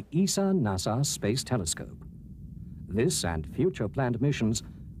of the ESA-NASA Space Telescope. This and future planned missions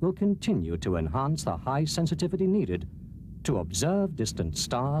will continue to enhance the high sensitivity needed to observe distant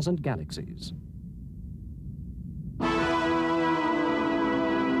stars and galaxies.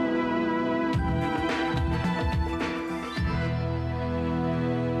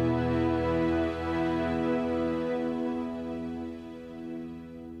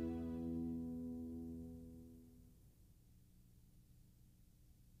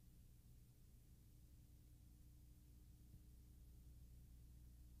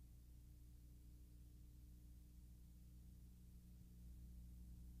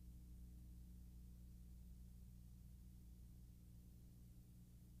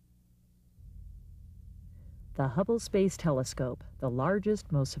 The Hubble Space Telescope, the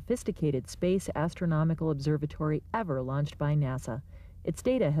largest, most sophisticated space astronomical observatory ever launched by NASA. Its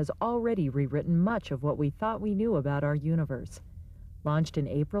data has already rewritten much of what we thought we knew about our universe. Launched in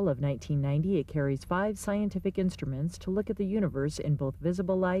April of 1990, it carries 5 scientific instruments to look at the universe in both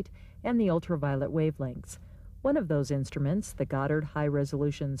visible light and the ultraviolet wavelengths. One of those instruments, the Goddard High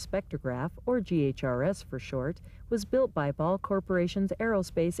Resolution Spectrograph, or GHRS for short, was built by Ball Corporation's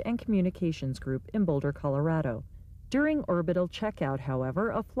Aerospace and Communications Group in Boulder, Colorado. During orbital checkout,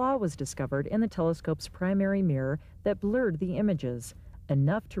 however, a flaw was discovered in the telescope's primary mirror that blurred the images,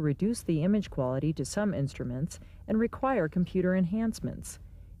 enough to reduce the image quality to some instruments and require computer enhancements.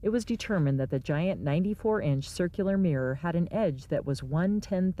 It was determined that the giant 94-inch circular mirror had an edge that was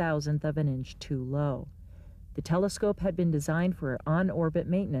 1/10,000th of an inch too low. The telescope had been designed for on-orbit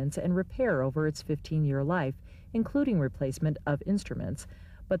maintenance and repair over its 15-year life, including replacement of instruments,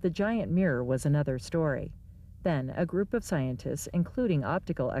 but the giant mirror was another story. Then, a group of scientists, including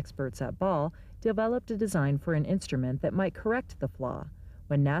optical experts at Ball, developed a design for an instrument that might correct the flaw.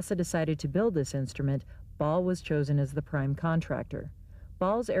 When NASA decided to build this instrument, Ball was chosen as the prime contractor.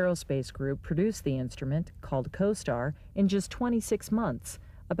 Ball's aerospace group produced the instrument, called COSTAR, in just 26 months,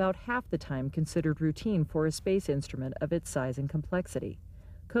 about half the time considered routine for a space instrument of its size and complexity.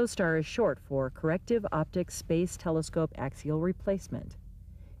 COSTAR is short for Corrective Optics Space Telescope Axial Replacement.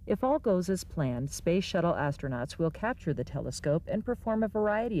 If all goes as planned, Space Shuttle astronauts will capture the telescope and perform a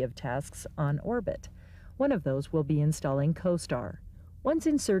variety of tasks on orbit. One of those will be installing COSTAR. Once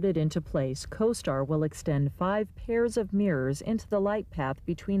inserted into place, COSTAR will extend 5 pairs of mirrors into the light path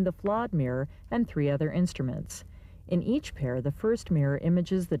between the flawed mirror and 3 other instruments. In each pair, the first mirror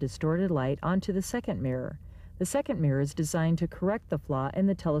images the distorted light onto the second mirror. The second mirror is designed to correct the flaw in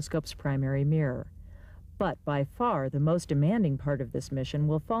the telescope's primary mirror. But by far, the most demanding part of this mission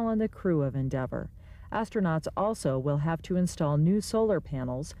will fall on the crew of Endeavour. Astronauts also will have to install new solar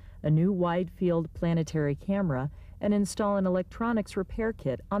panels, a new wide-field planetary camera, and install an electronics repair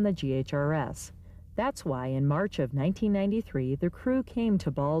kit on the GHRS. That's why in March of 1993, the crew came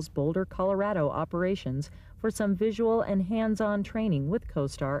to Ball's Boulder, Colorado operations for some visual and hands-on training with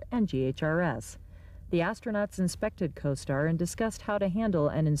COSTAR and GHRS. The astronauts inspected COSTAR and discussed how to handle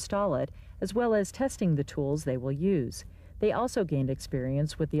and install it, as well as testing the tools they will use. They also gained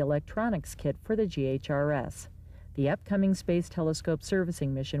experience with the electronics kit for the GHRS. The upcoming Space Telescope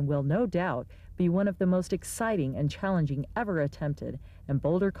servicing mission will no doubt be one of the most exciting and challenging ever attempted, and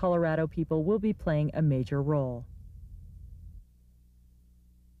Boulder, Colorado people will be playing a major role.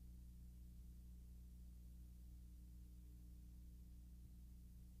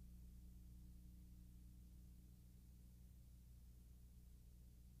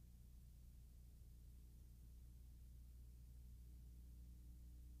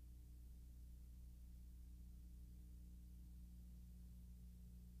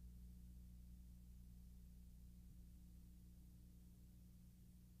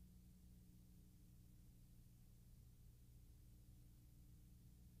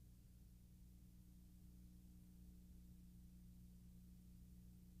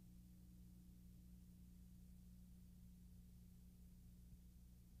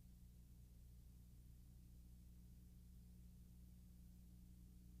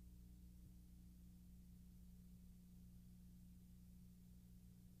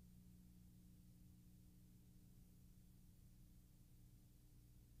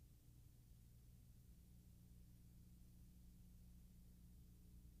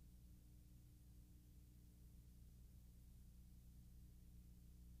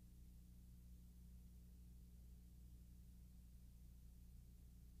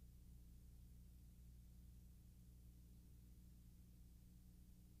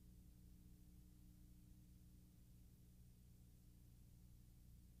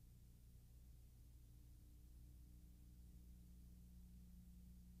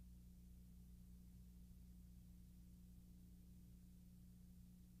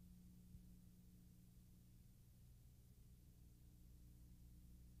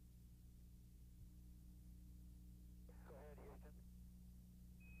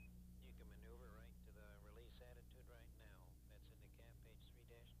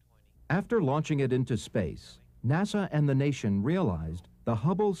 After launching it into space, NASA and the nation realized the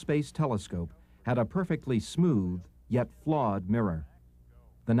Hubble Space Telescope had a perfectly smooth yet flawed mirror.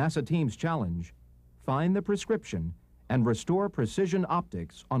 The NASA team's challenge: find the prescription and restore precision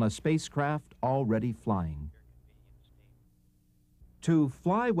optics on a spacecraft already flying. To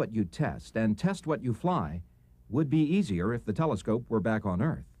fly what you test and test what you fly would be easier if the telescope were back on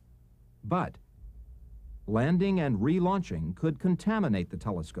Earth. But landing and relaunching could contaminate the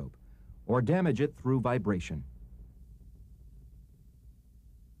telescope or damage it through vibration.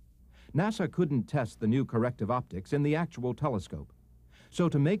 NASA couldn't test the new corrective optics in the actual telescope. So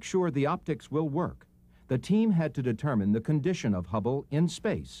to make sure the optics will work, the team had to determine the condition of Hubble in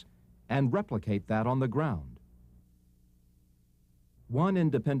space and replicate that on the ground. One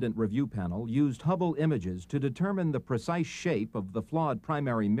independent review panel used Hubble images to determine the precise shape of the flawed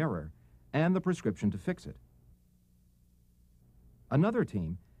primary mirror and the prescription to fix it. Another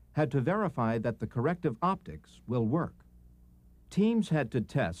team had to verify that the corrective optics will work. Teams had to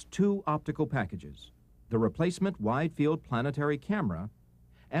test two optical packages: the replacement wide-field planetary camera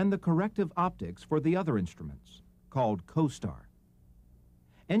and the corrective optics for the other instruments, called COSTAR.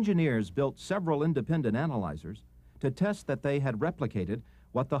 Engineers built several independent analyzers to test that they had replicated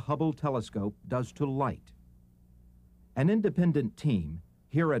what the Hubble telescope does to light. An independent team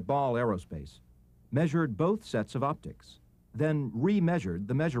here at Ball Aerospace measured both sets of optics, then remeasured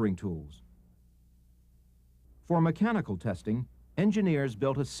the measuring tools. For mechanical testing, engineers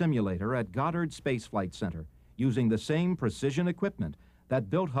built a simulator at Goddard Space Flight Center using the same precision equipment that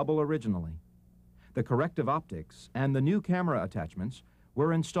built Hubble originally. The corrective optics and the new camera attachments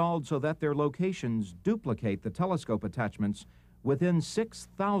were installed so that their locations duplicate the telescope attachments within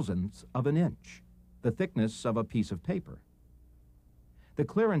 6/1000ths of an inch, the thickness of a piece of paper. The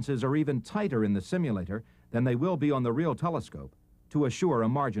clearances are even tighter in the simulator than they will be on the real telescope to assure a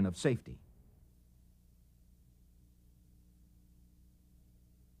margin of safety.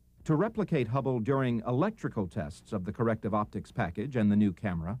 To replicate Hubble during electrical tests of the corrective optics package and the new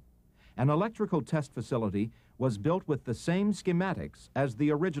camera, an electrical test facility was built with the same schematics as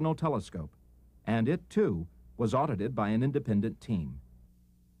the original telescope, and it too was audited by an independent team.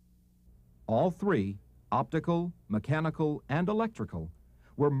 All three, optical, mechanical, and electrical,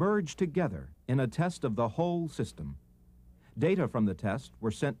 were merged together in a test of the whole system. Data from the test were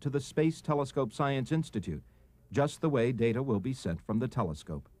sent to the Space Telescope Science Institute, just the way data will be sent from the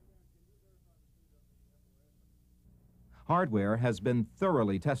telescope. Hardware has been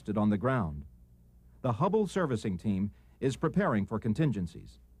thoroughly tested on the ground. The Hubble servicing team is preparing for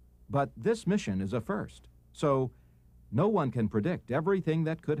contingencies. But this mission is a first, so no one can predict everything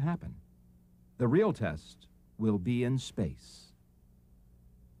that could happen. The real test will be in space.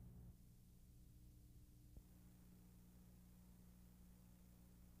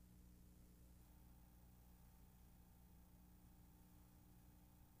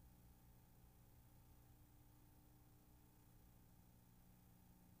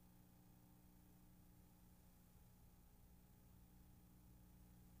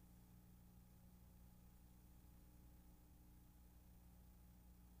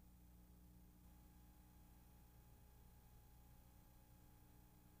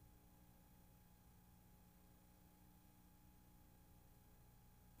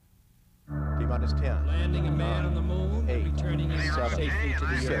 Minus 10. Landing a man on the moon, 8, returning him 7, safely to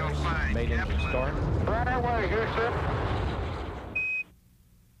the 6, Earth. main engine start. Right away, Houston.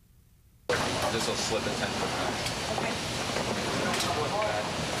 This will slip at 10 foot back.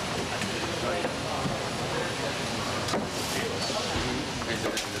 Is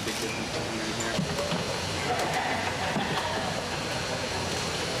there a big difference between here?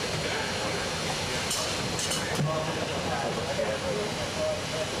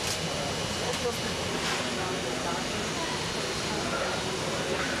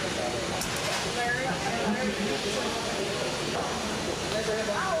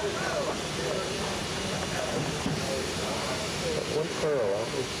 One curl out,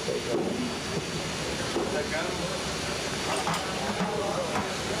 which stays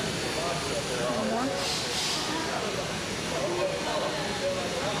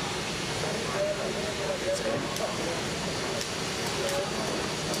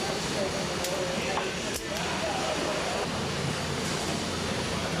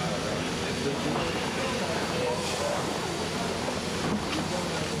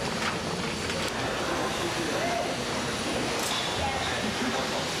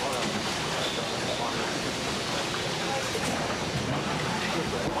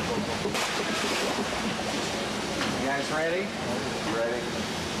You guys ready? Ready.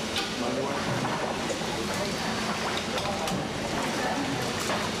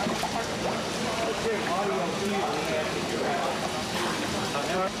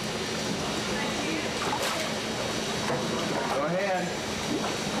 Go ahead.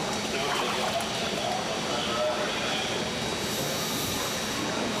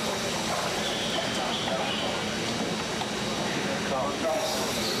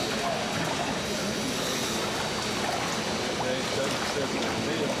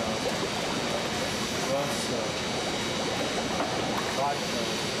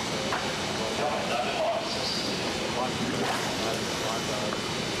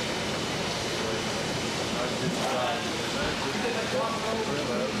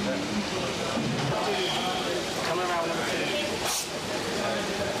 Coming around number 2.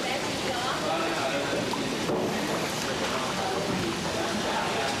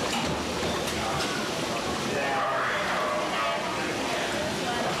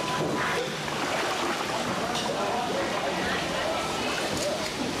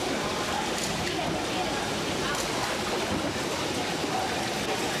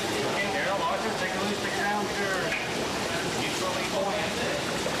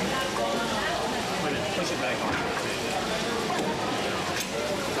 Push it back on.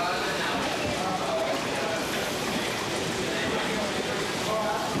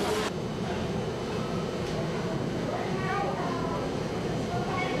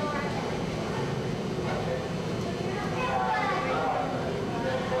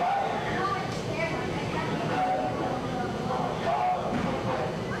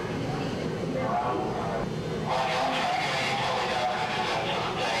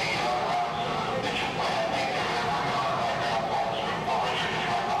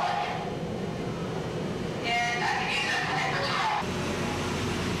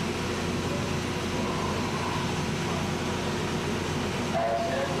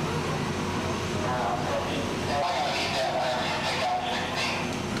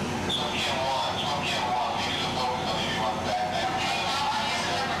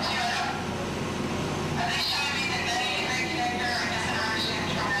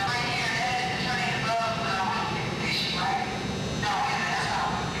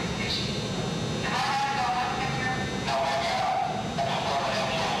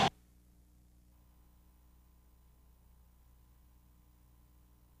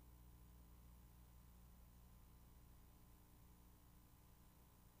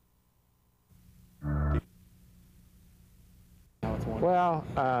 Well,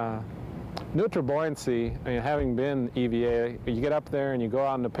 neutral buoyancy, I mean, having been EVA, you get up there and you go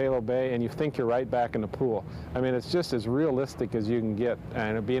out into Palo Bay and you think you're right back in the pool. I mean, it's just as realistic as you can get,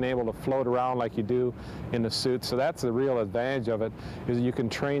 and being able to float around like you do in the suit. So that's the real advantage of it, is you can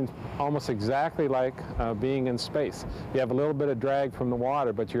train almost exactly like being in space. You have a little bit of drag from the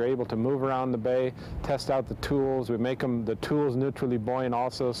water, but you're able to move around the bay, test out the tools. We make the tools neutrally buoyant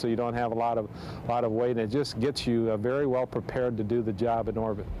also, so you don't have a lot of weight, and it just gets you very well prepared to do the job in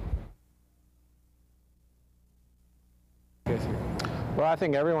orbit. Well, I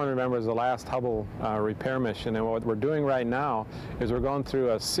think everyone remembers the last Hubble repair mission, and what we're doing right now is we're going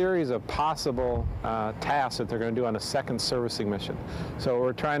through a series of possible tasks that they're going to do on a second servicing mission. So what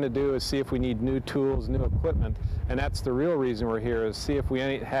we're trying to do is see if we need new tools, new equipment, and that's the real reason we're here, is see if we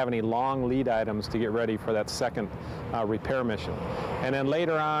have any long lead items to get ready for that second repair mission. And then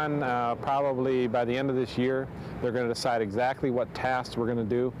later on, probably by the end of this year, they're going to decide exactly what tasks we're going to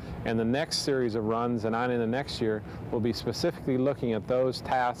do, and the next series of runs and on in the next year will be specifically looking at those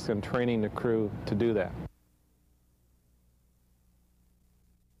tasks and training the crew to do that.